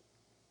little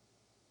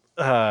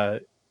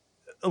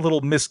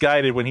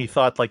misguided when he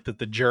thought like that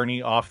the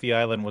journey off the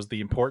island was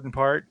the important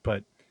part,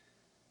 but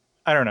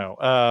I don't know.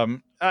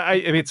 I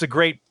mean, it's a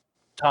great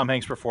Tom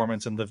Hanks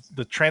performance, and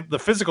the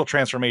physical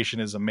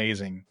transformation is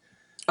amazing.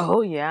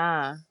 Oh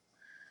yeah,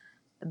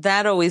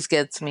 that always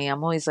gets me.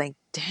 I'm always like,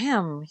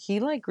 damn, he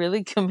like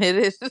really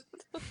committed.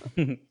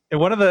 And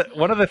one of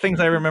the things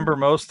I remember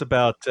most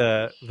about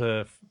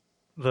the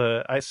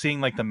I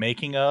seeing like the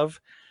making of,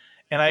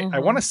 and I want to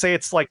Mm-hmm. say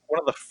it's like one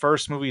of the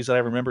first movies that I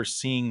remember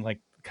seeing like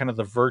kind of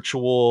the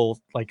virtual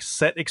like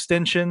set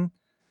extension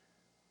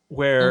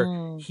where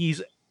Mm.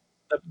 he's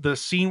the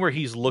scene where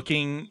he's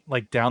looking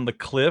like down the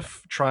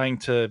cliff trying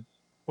to,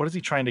 what is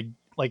he trying to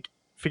like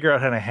figure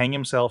out how to hang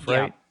himself, Yeah.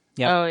 right?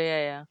 Yep. Oh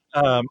yeah,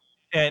 Um,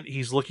 and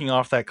he's looking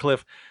off that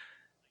cliff.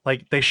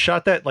 Like they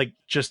shot that like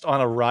just on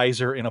a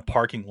riser in a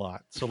parking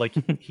lot. So like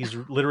he's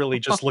literally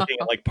just looking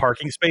at yeah. like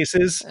parking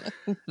spaces,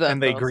 and That's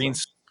they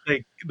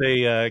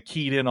awesome.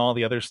 keyed in all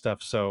the other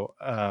stuff. So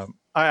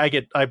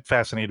I'm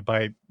fascinated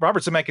by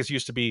Robert Zemeckis.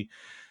 Used to be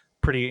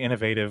pretty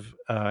innovative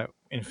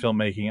in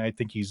filmmaking. I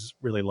think he's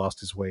really lost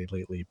his way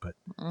lately, but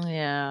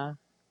Yeah,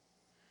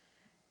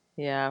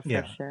 yeah, for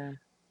yeah. sure.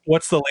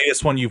 What's the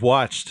latest one you've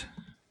watched?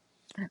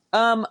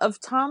 Of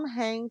Tom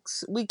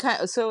Hanks,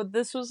 so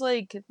this was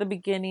like the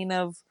beginning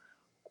of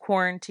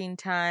quarantine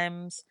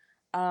times.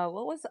 What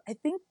was I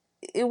think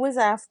it was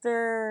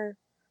after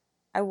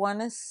I want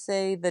to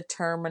say The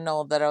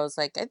Terminal that I was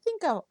like, I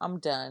think I'm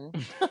done.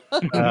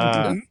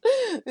 Uh,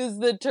 Because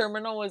The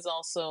Terminal was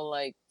also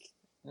like,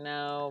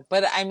 no.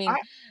 But I I, mean,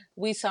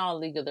 we saw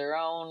League of Their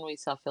Own, we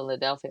saw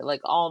Philadelphia,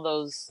 like all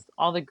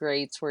the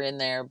greats were in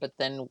there, but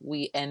then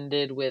we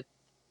ended with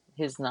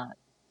his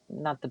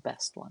not the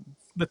best ones.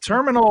 the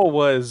Terminal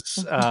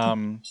was.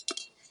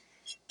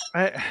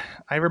 I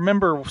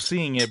remember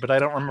seeing it, but I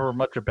don't remember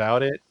much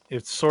about it.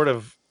 It's sort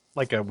of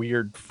like a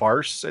weird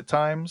farce at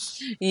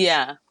times.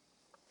 Yeah.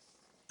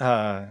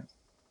 Uh,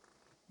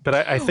 but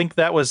I think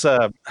that was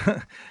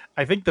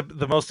I think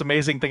the most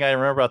amazing thing I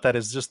remember about that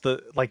is just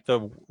the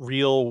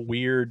real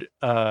weird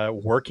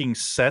working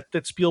set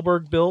that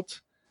Spielberg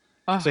built.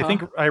 Because I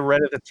think Uh-huh. I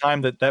read at the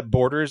time that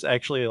Borders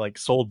actually like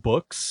sold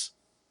books,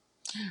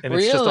 and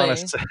it's just on a Really?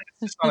 set,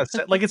 it's just on a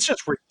set, like it's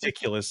just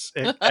ridiculous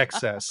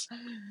excess.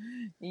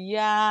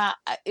 Yeah,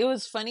 it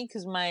was funny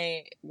because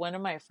my one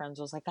of my friends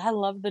was like, "I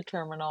love The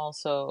Terminal,"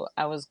 so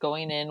I was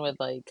going in with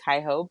like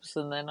high hopes,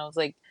 and then I was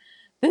like,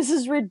 "This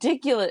is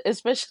ridiculous,"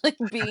 especially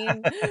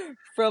being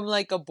from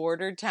like a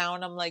border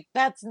town. I'm like,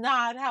 "That's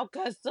not how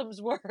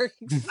customs works."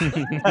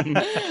 I'm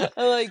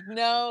like,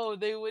 no,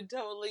 they would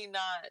totally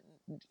not.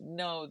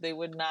 No, they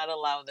would not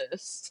allow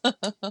this.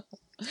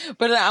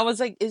 But I was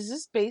like, "Is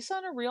this based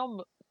on a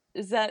real?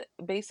 Is that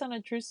based on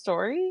a true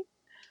story?"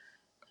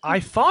 I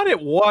thought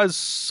it was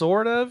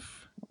sort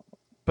of,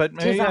 but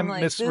Because maybe I'm I'm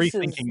like, this is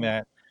rethinking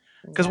that.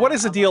 Because what no,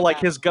 is the I'm deal? like,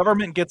 Like his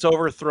government gets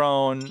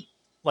overthrown,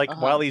 like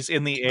while uh-huh. he's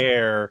in the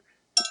air,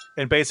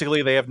 and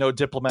basically they have no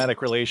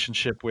diplomatic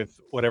relationship with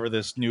whatever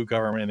this new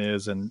government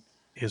is, and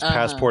his Uh-huh.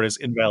 passport is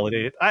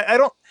invalidated. I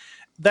don't.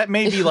 That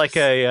may It be like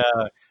was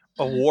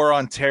a war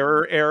on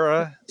terror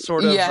era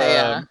sort of yeah,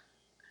 yeah.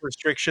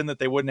 restriction that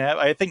they wouldn't have.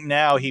 I think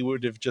now he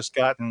would have just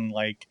gotten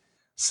like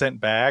sent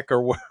back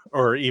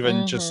or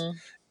even just Mm-hmm.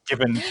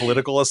 given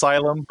political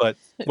asylum. But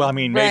well, I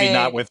mean, Right.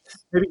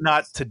 maybe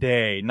not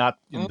today, not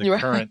in the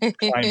current Right.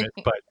 climate,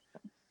 but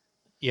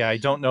yeah, I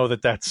don't know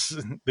that that's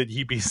that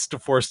he'd be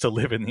forced to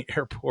live in the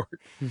airport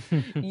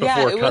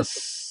Yeah, before it was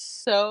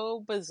customs.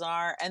 so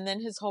bizarre. And then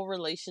his whole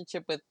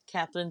relationship with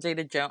Catherine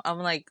Zeta Jones. I'm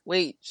like,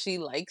 wait, she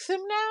likes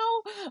him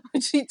now?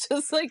 She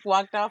just like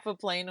walked off a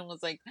plane and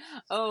was like,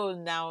 oh,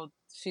 now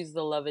she's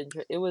the love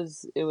interest. It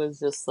was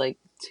just like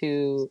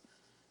too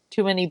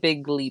many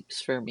big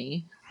leaps for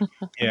me.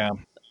 Yeah.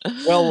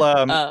 Well,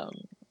 um sorry.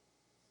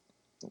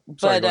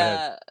 but Go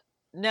ahead.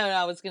 no,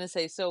 I was gonna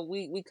say, so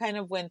we kind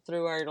of went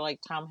through our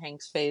like Tom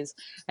Hanks phase,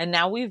 and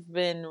now we've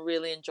been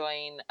really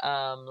enjoying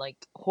like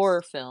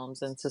horror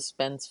films and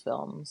suspense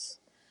films.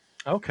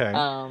 Okay.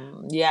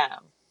 Yeah.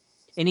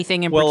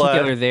 Anything in Well,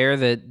 particular there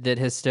that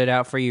has stood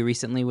out for you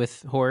recently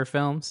with horror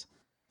films?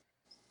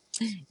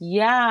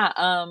 Yeah,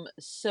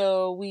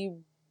 so we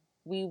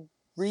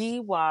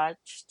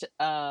rewatched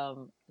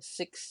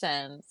Sixth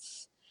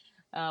Sense,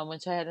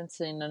 which I hadn't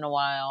seen in a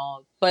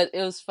while. But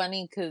it was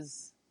funny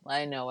because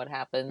I know what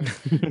happens.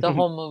 The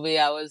whole movie,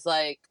 I was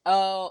like,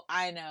 "Oh,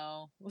 I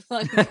know."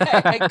 Like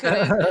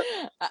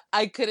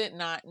I couldn't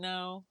not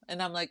know,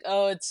 and I'm like,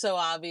 "Oh, it's so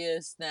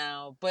obvious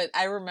now." But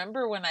I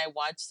remember when I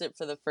watched it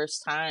for the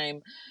first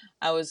time,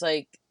 I was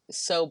like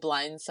so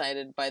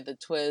blindsided by the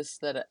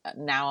twist that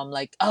now I'm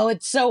like, "Oh,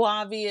 it's so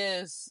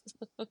obvious."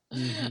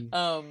 Hmm.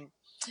 um,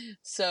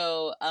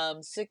 so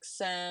Sixth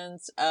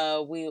Sense.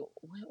 We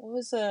what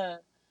was a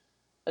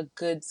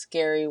good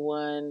scary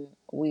one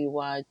we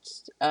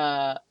watched.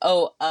 I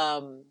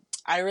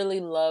really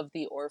love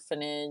The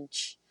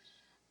Orphanage.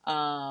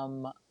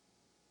 Um,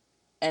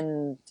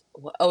 and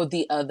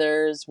The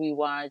Others we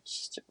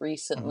watched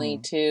recently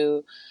mhm.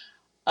 too.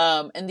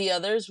 And The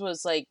Others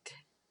was like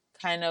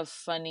kind of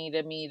funny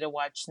to me to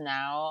watch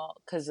now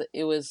because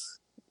it was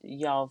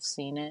y'all have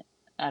seen it.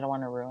 I don't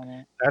want to ruin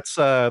it. That's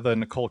the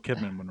Nicole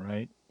Kidman one,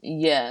 right?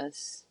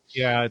 Yes.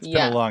 Yeah, it's been a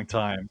Yeah. long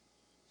time.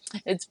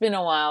 It's been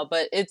a while,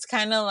 but it's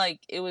kind of like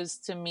it was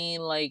to me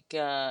like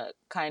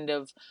kind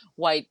of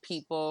white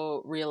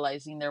people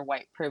realizing their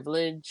white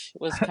privilege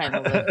was kind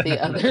of like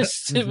the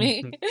others to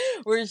me,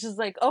 where it's just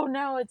like, oh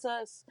no, it's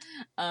us.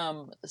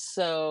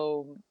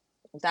 So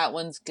that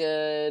one's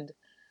good.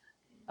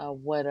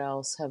 What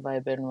else have I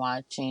been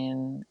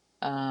watching?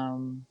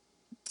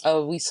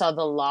 Oh, we saw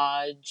The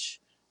Lodge,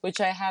 which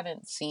I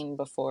hadn't seen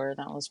before.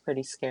 That was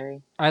pretty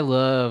scary. I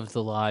love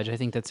The Lodge. I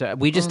think that's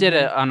we just did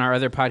on our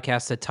other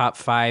podcast the top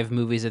 5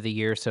 movies of the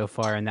year so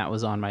far, and that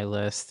was on my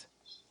list.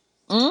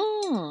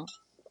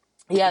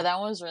 Yeah, that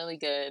was really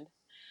good.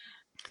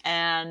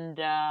 And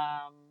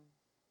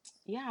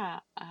yeah,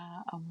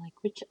 I'm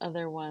like, which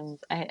other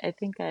ones? I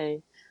think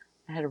I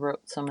had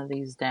wrote some of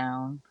these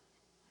down.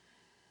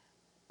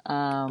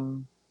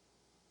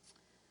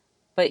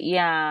 But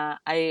yeah,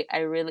 I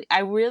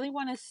really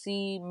want to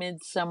see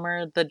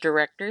Midsummer, the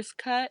director's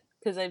cut,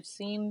 because I've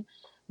seen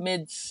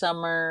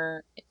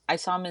Midsummer. I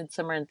saw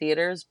Midsummer in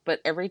theaters, but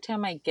every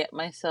time I get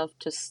myself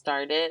to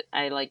start it,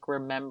 I like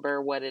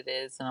remember what it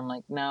is, and I'm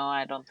like, no,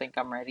 I don't think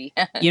I'm ready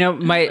yet. You know,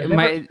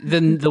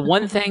 the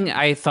one thing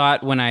I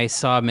thought when I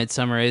saw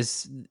Midsummer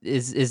is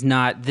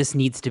not, this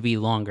needs to be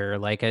longer.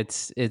 Like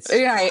it's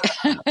Right.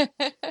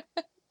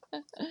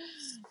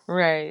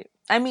 Right.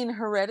 I mean,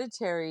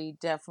 Hereditary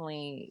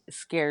definitely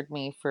scared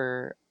me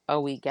for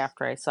a week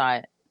after I saw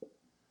it.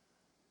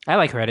 I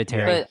like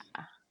Hereditary. But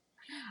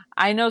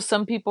I know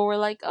some people were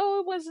like,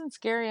 "Oh, it wasn't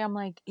scary." I'm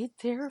like, "It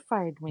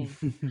terrified me."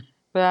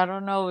 But I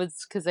don't know if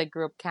it's because I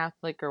grew up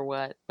Catholic or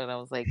what. But I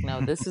was like,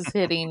 "No, this is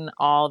hitting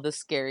all the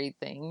scary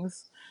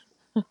things."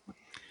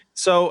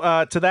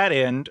 So to that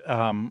end,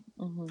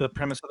 the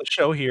premise of the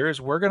show here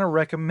is we're going to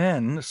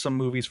recommend some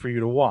movies for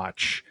you to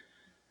watch.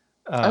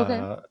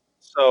 Okay.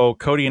 So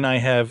Cody and I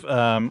have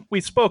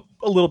we spoke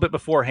a little bit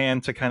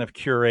beforehand to kind of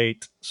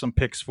curate some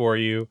picks for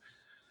you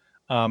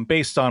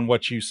based on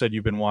what you said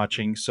you've been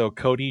watching. So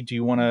Cody, do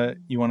you want to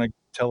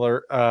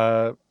tell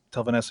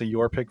Vanessa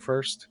your pick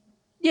first?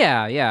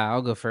 Yeah,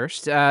 I'll go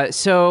first.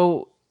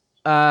 So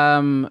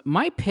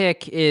my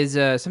pick is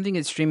something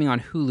that's streaming on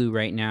Hulu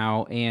right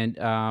now, and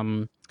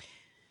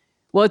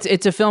well,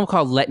 it's a film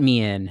called Let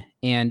Me In,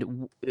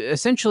 and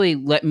essentially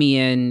Let Me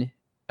In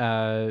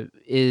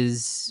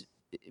is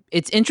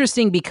it's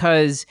interesting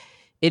because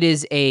it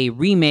is a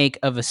remake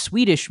of a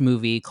Swedish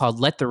movie called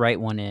Let the Right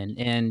One In.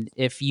 And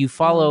if you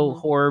follow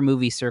horror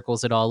movie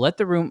circles at all, Let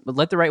the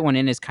Right One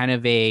In is kind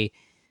of a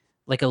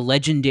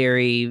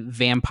legendary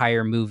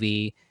vampire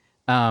movie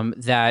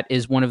that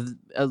is one of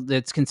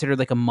that's considered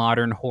like a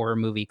modern horror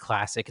movie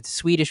classic. It's a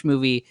Swedish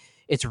movie.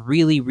 It's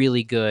really,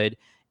 really good.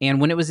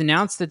 And when it was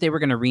announced that they were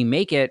going to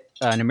remake it,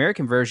 an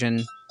American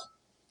version,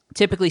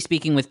 typically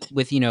speaking, with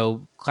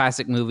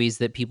classic movies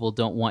that people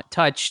don't want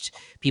touched,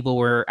 people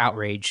were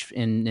outraged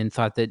and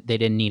thought that they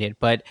didn't need it.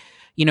 But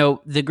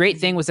the great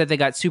thing was that they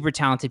got super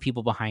talented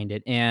people behind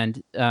it,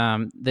 and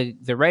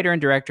the writer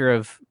and director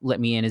of Let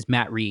Me In is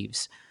Matt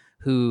Reeves,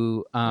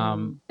 who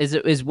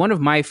is one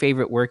of my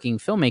favorite working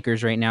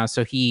filmmakers right now.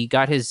 So he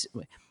got it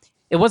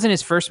wasn't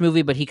his first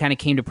movie, but he kind of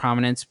came to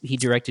prominence. He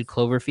directed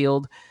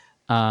Cloverfield,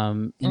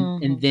 and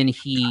then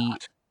he.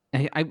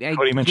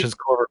 Cody mentions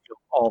Cloverfield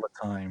all the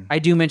time. I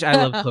do mention I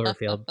love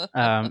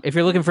Cloverfield. If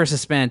you're looking for a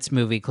suspense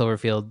movie,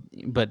 Cloverfield,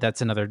 but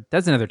that's another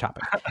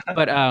topic.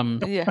 But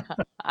yeah,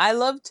 I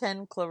love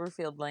 10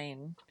 Cloverfield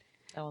Lane.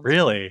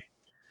 Really?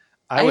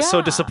 Fun. I was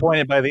so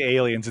disappointed by the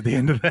aliens at the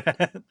end of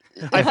that.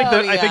 I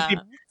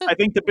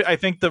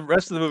think the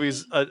rest of the movie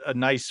is a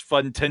nice,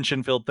 fun,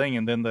 tension-filled thing,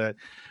 and then that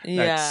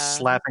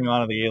slapping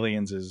on of the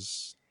aliens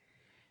is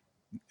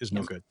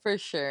no good. For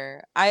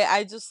sure.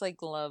 I just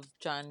like love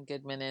John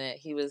Goodman in it.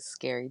 He was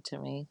scary to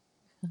me.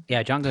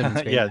 Yeah, John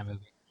Goodman's great in that movie.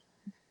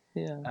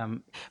 Yeah.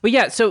 But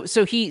yeah, so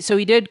he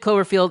did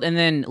Cloverfield, and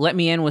then Let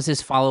Me In was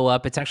his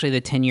follow-up. It's actually the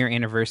 10-year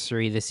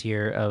anniversary this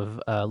year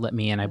of Let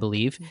Me In, I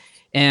believe.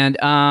 And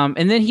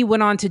then he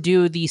went on to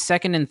do the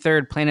second and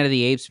third Planet of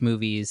the Apes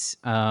movies.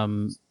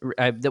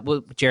 Jared,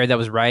 that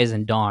was Rise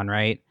and Dawn,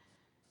 right?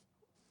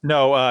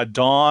 No,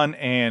 Dawn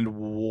and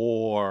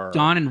War.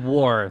 Dawn and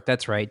War,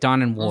 that's right.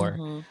 Dawn and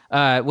War,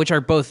 which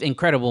are both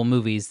incredible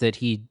movies that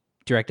he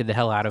directed the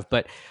hell out of.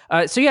 But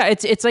so yeah,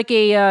 it's like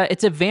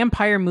it's a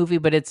vampire movie,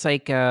 but it's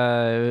like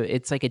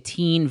a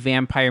teen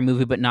vampire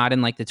movie, but not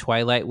in like the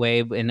Twilight way,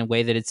 in a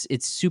way that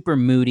it's super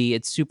moody,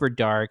 it's super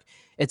dark.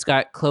 It's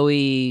got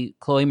Chloe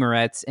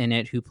Moretz in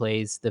it, who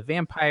plays the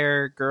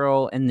vampire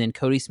girl, and then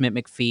Cody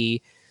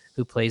Smith-McPhee,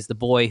 who plays the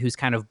boy who's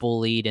kind of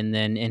bullied. And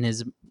then in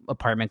his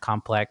apartment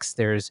complex,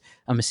 there's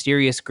a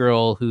mysterious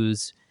girl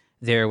who's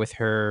there with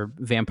her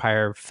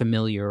vampire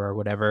familiar or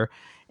whatever.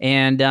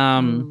 And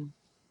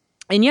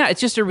yeah,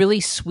 it's just a really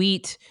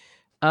sweet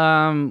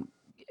story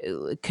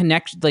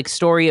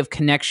of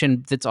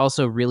connection that's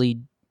also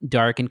really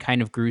dark and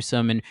kind of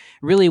gruesome, and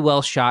really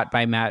well shot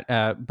by Matt.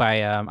 I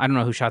don't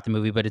know who shot the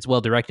movie, but it's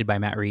well directed by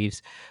Matt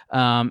Reeves.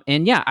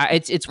 And yeah,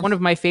 it's one of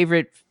my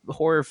favorite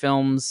horror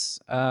films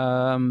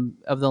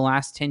of the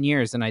last 10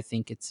 years, and I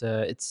think it's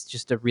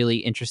just a really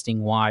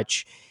interesting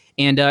watch.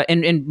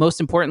 And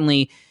most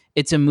importantly,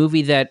 it's a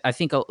movie that I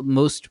think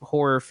most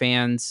horror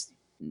fans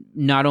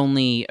not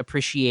only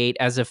appreciate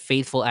as a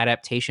faithful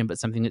adaptation, but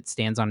something that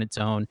stands on its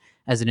own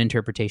as an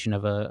interpretation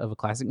of a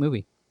classic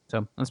movie.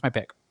 So that's my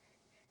pick.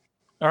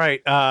 All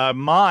right,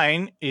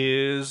 mine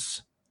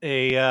is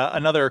a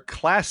another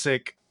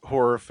classic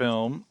horror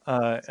film,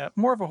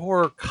 more of a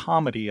horror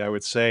comedy, I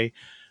would say.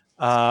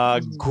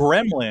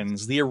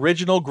 Gremlins, the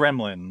original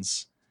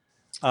Gremlins,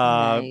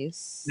 now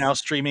Nice.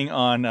 streaming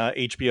on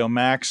HBO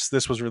Max.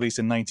 This was released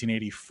in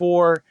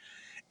 1984.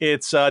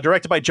 It's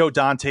directed by Joe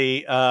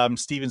Dante.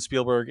 Steven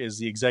Spielberg is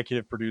the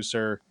executive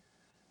producer.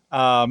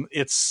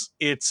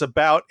 It's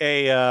about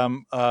a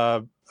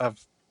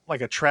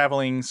like a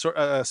traveling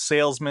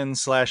salesman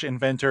slash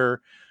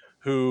inventor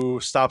who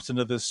stops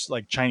into this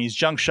like Chinese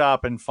junk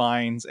shop and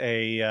finds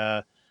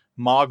a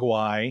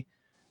mogwai,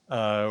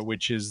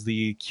 which is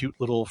the cute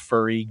little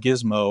furry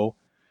gizmo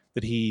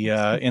that he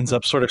ends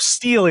up sort of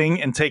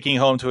stealing and taking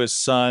home to his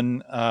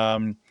son,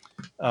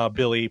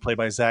 Billy, played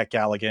by Zach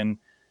Galligan.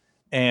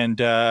 And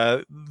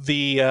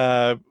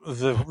the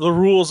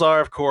rules are,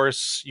 of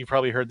course, you've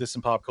probably heard this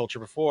in pop culture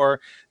before.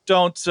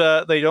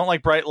 They don't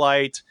like bright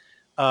light.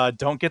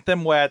 Don't get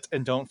them wet,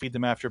 and don't feed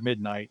them after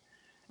midnight.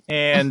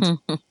 And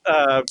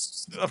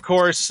of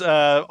course,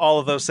 all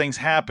of those things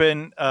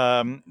happen.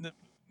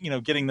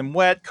 Getting them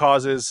wet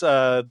causes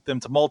them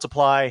to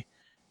multiply,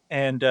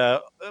 and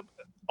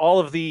all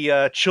of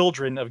the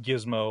children of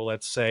Gizmo,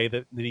 let's say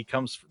that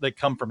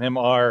come from him,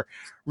 are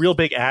real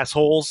big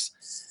assholes.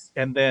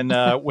 And then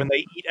when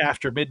they eat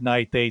after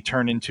midnight, they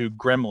turn into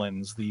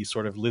gremlins, the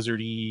sort of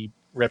lizardy,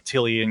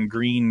 reptilian,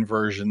 green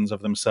versions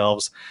of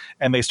themselves,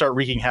 and they start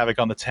wreaking havoc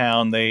on the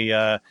town. They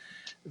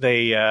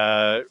they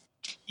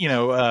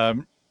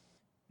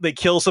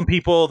kill some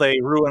people,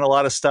 they ruin a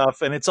lot of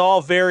stuff, and it's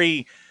all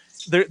very.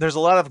 There's a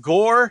lot of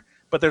gore,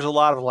 but there's a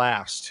lot of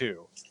laughs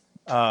too.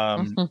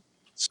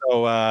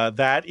 So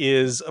that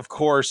is, of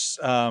course,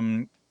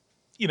 we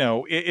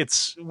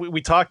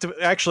talked.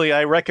 Actually,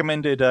 I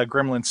recommended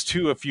Gremlins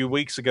 2 a few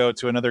weeks ago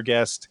to another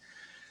guest.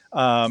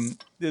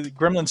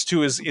 Gremlins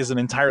 2 is an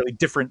entirely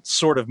different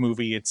sort of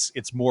movie.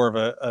 It's more of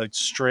a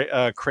straight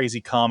crazy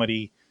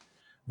comedy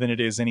than it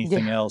is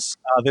anything else.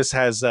 This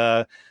has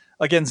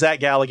again Zach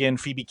Galligan,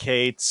 Phoebe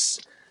Cates,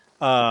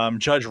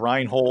 Judge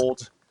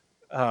Reinhold,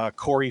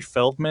 Corey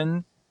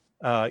Feldman.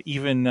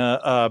 Even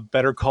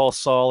Better Call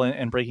Saul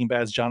and Breaking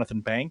Bad's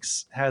Jonathan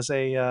Banks has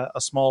a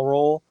small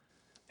role.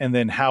 And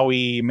then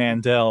Howie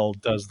Mandel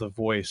does the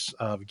voice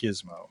of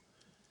Gizmo.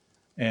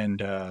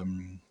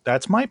 And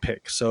that's my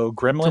pick. So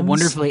Gremlins. It's a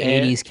wonderfully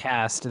 80s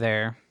cast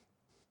there.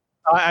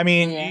 I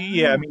mean,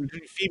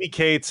 Phoebe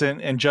Cates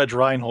and Judge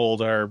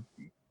Reinhold are,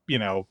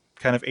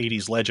 kind of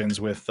 80s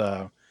legends with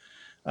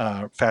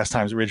Fast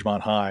Times at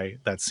Ridgemont High,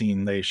 that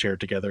scene they shared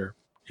together,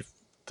 if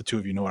the two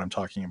of you know what I'm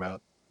talking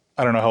about.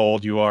 I don't know how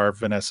old you are,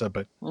 Vanessa,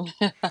 but you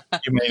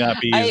may not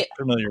be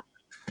familiar.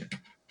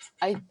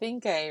 I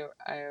think I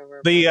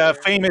remember. The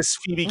famous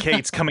Phoebe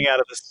Cates coming out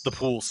of the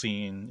pool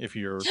scene, if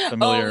you're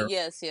familiar. Oh,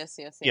 yes.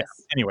 Yeah.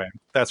 Anyway,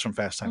 that's from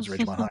Fast Times at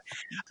Ridgemont High.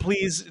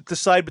 Please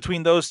decide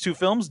between those two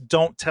films.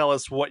 Don't tell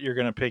us what you're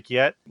going to pick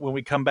yet. When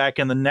we come back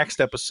in the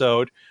next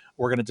episode,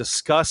 we're going to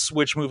discuss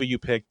which movie you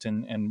picked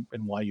and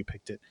why you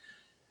picked it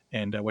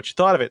and what you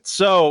thought of it.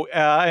 So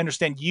I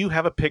understand you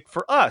have a pick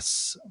for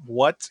us.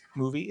 What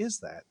movie is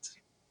that?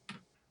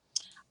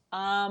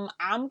 I'm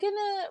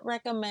gonna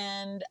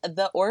recommend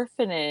The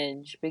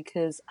Orphanage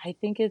because I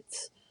think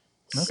it's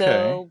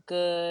so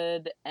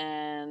good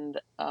and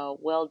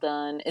well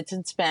done. It's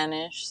in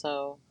Spanish,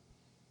 so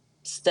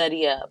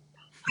study up.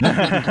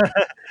 I'm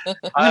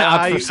gonna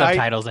opt for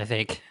subtitles, I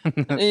think.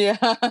 Yeah.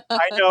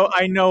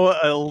 I know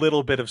a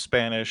little bit of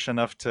Spanish,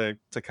 enough to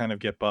kind of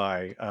get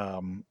by.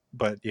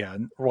 But yeah,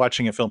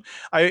 watching a film.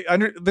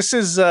 This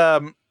is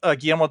a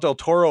Guillermo del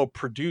Toro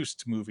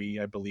produced movie,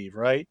 I believe,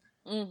 right?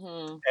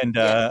 Mm-hmm. And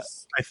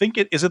yes. I think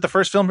is it the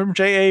first film from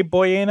J.A.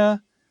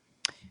 Boyena?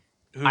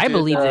 I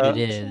believe that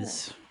it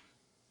is.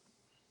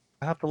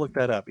 I have to look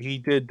that up. He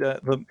did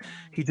the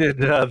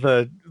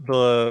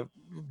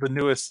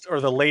newest or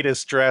the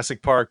latest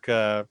Jurassic Park,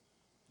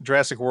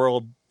 Jurassic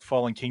World: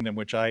 Fallen Kingdom,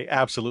 which I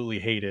absolutely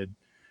hated.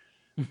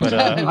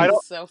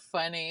 But so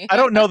funny. I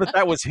don't know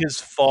that was his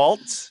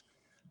fault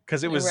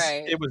because it was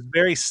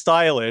very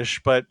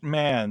stylish. But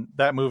man,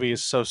 that movie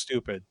is so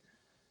stupid.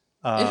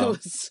 It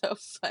was so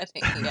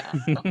funny. Yeah.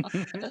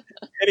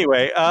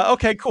 Anyway,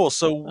 okay, cool.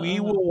 So we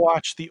will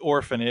watch The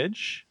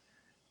Orphanage.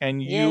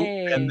 And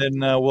then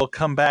we'll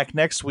come back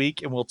next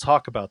week and we'll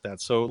talk about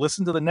that. So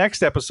listen to the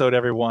next episode,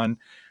 everyone,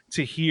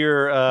 to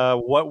hear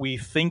what we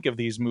think of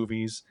these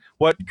movies,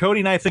 what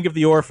Cody and I think of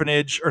The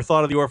Orphanage or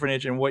thought of The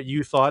Orphanage, and what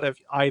you thought of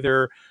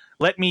either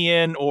Let Me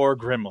In or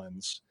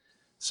Gremlins.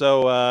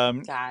 So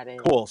got it.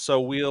 Cool. So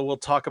we'll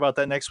talk about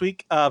that next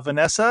week.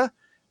 Vanessa,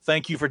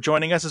 thank you for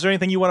joining us. Is there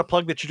anything you want to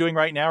plug that you're doing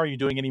right now? Are you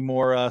doing any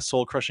more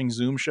soul crushing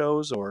Zoom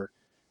shows or?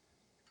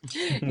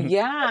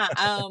 Yeah.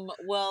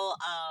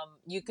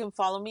 You can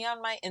follow me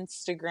on my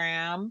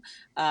Instagram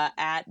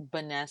at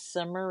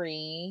Vanessa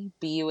Marie,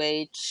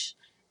 BUH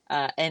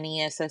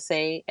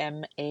NESSAMARIE.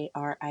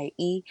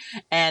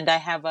 And I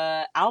have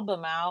a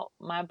album out.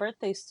 My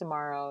birthday's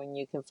tomorrow, and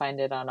you can find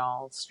it on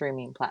all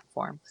streaming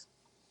platforms.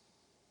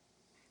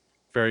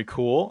 Very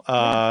cool.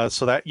 Yeah.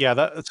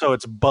 So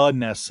it's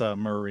Vanessa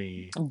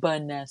Marie.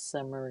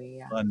 Vanessa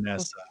Maria.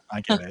 Vanessa,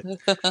 I get it.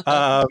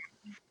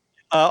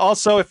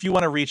 Also, if you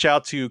want to reach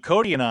out to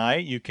Cody and I,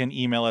 you can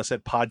email us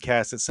at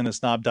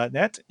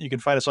podcast@cinesnob.net. You can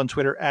find us on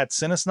Twitter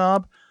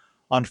 @Cinesnob,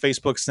 on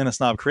Facebook,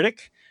 Cinesnob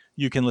Critic.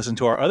 You can listen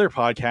to our other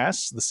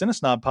podcasts, the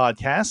Cinesnob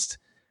Podcast,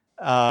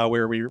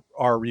 where we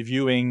are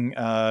reviewing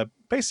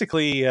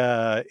basically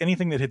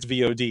anything that hits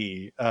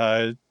VOD.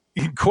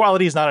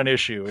 Quality is not an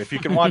issue. If you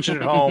can watch it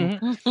at home,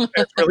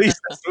 it's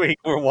released this week,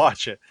 we'll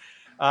watch it.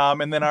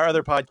 And then our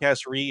other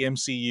podcast,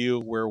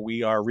 Re-MCU, where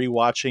we are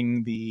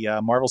rewatching the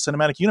Marvel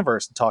Cinematic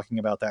Universe and talking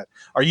about that.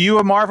 Are you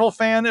a Marvel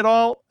fan at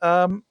all,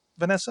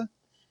 Vanessa?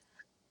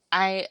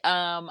 I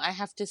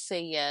have to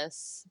say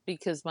yes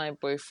because my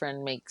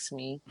boyfriend makes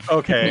me.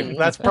 Okay,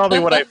 that's probably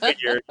what I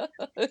figured.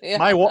 Yeah.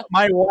 My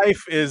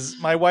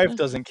wife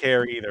doesn't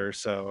care either,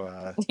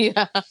 so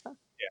Yeah.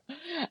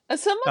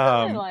 Some of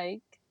them I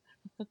like.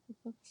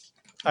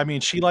 I mean,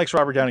 she likes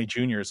Robert Downey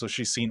Jr., so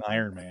she's seen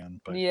Iron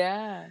Man. But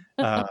yeah.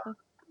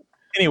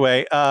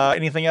 Anyway,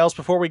 anything else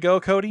before we go,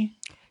 Cody?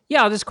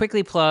 Yeah, I'll just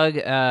quickly plug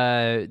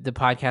the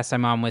podcast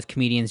I'm on with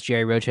comedians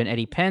Jerry Rocha and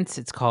Eddie Pence.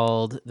 It's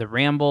called The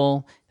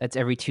Ramble. That's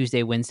every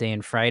Tuesday, Wednesday,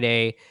 and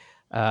Friday,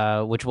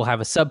 which will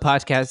have a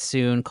sub-podcast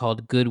soon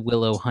called Good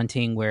Willow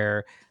Hunting,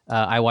 where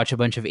I watch a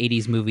bunch of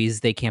 80s movies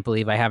they can't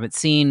believe I haven't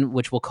seen,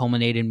 which will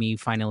culminate in me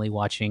finally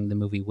watching the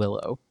movie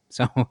Willow.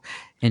 So,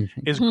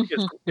 is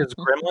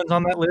Gremlins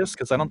on that list?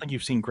 Because I don't think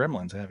you've seen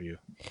Gremlins, have you?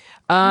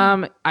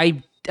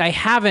 I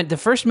haven't. The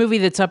first movie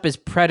that's up is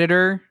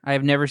Predator. I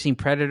have never seen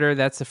Predator.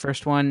 That's the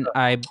first one.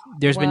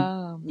 There's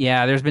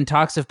been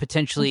talks of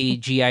potentially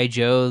G.I.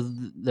 Joe,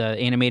 the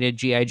animated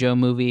G.I. Joe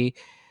movie.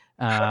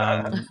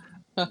 That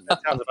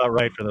sounds about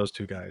right for those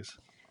two guys.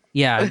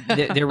 Yeah,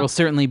 there will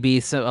certainly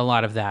be a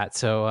lot of that.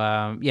 So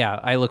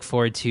I look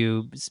forward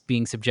to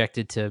being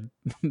subjected to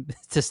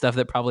stuff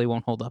that probably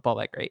won't hold up all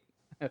that great.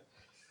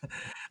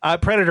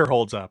 Predator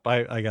holds up.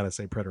 I gotta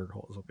say, Predator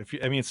holds up.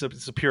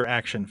 It's a pure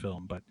action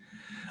film, but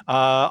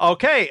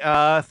okay.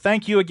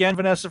 Thank you again,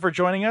 Vanessa, for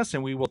joining us,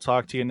 and we will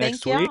talk to you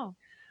next week.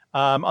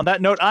 On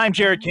that note, I'm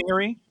Jared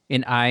Kingery,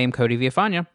 and I am Cody Villafana.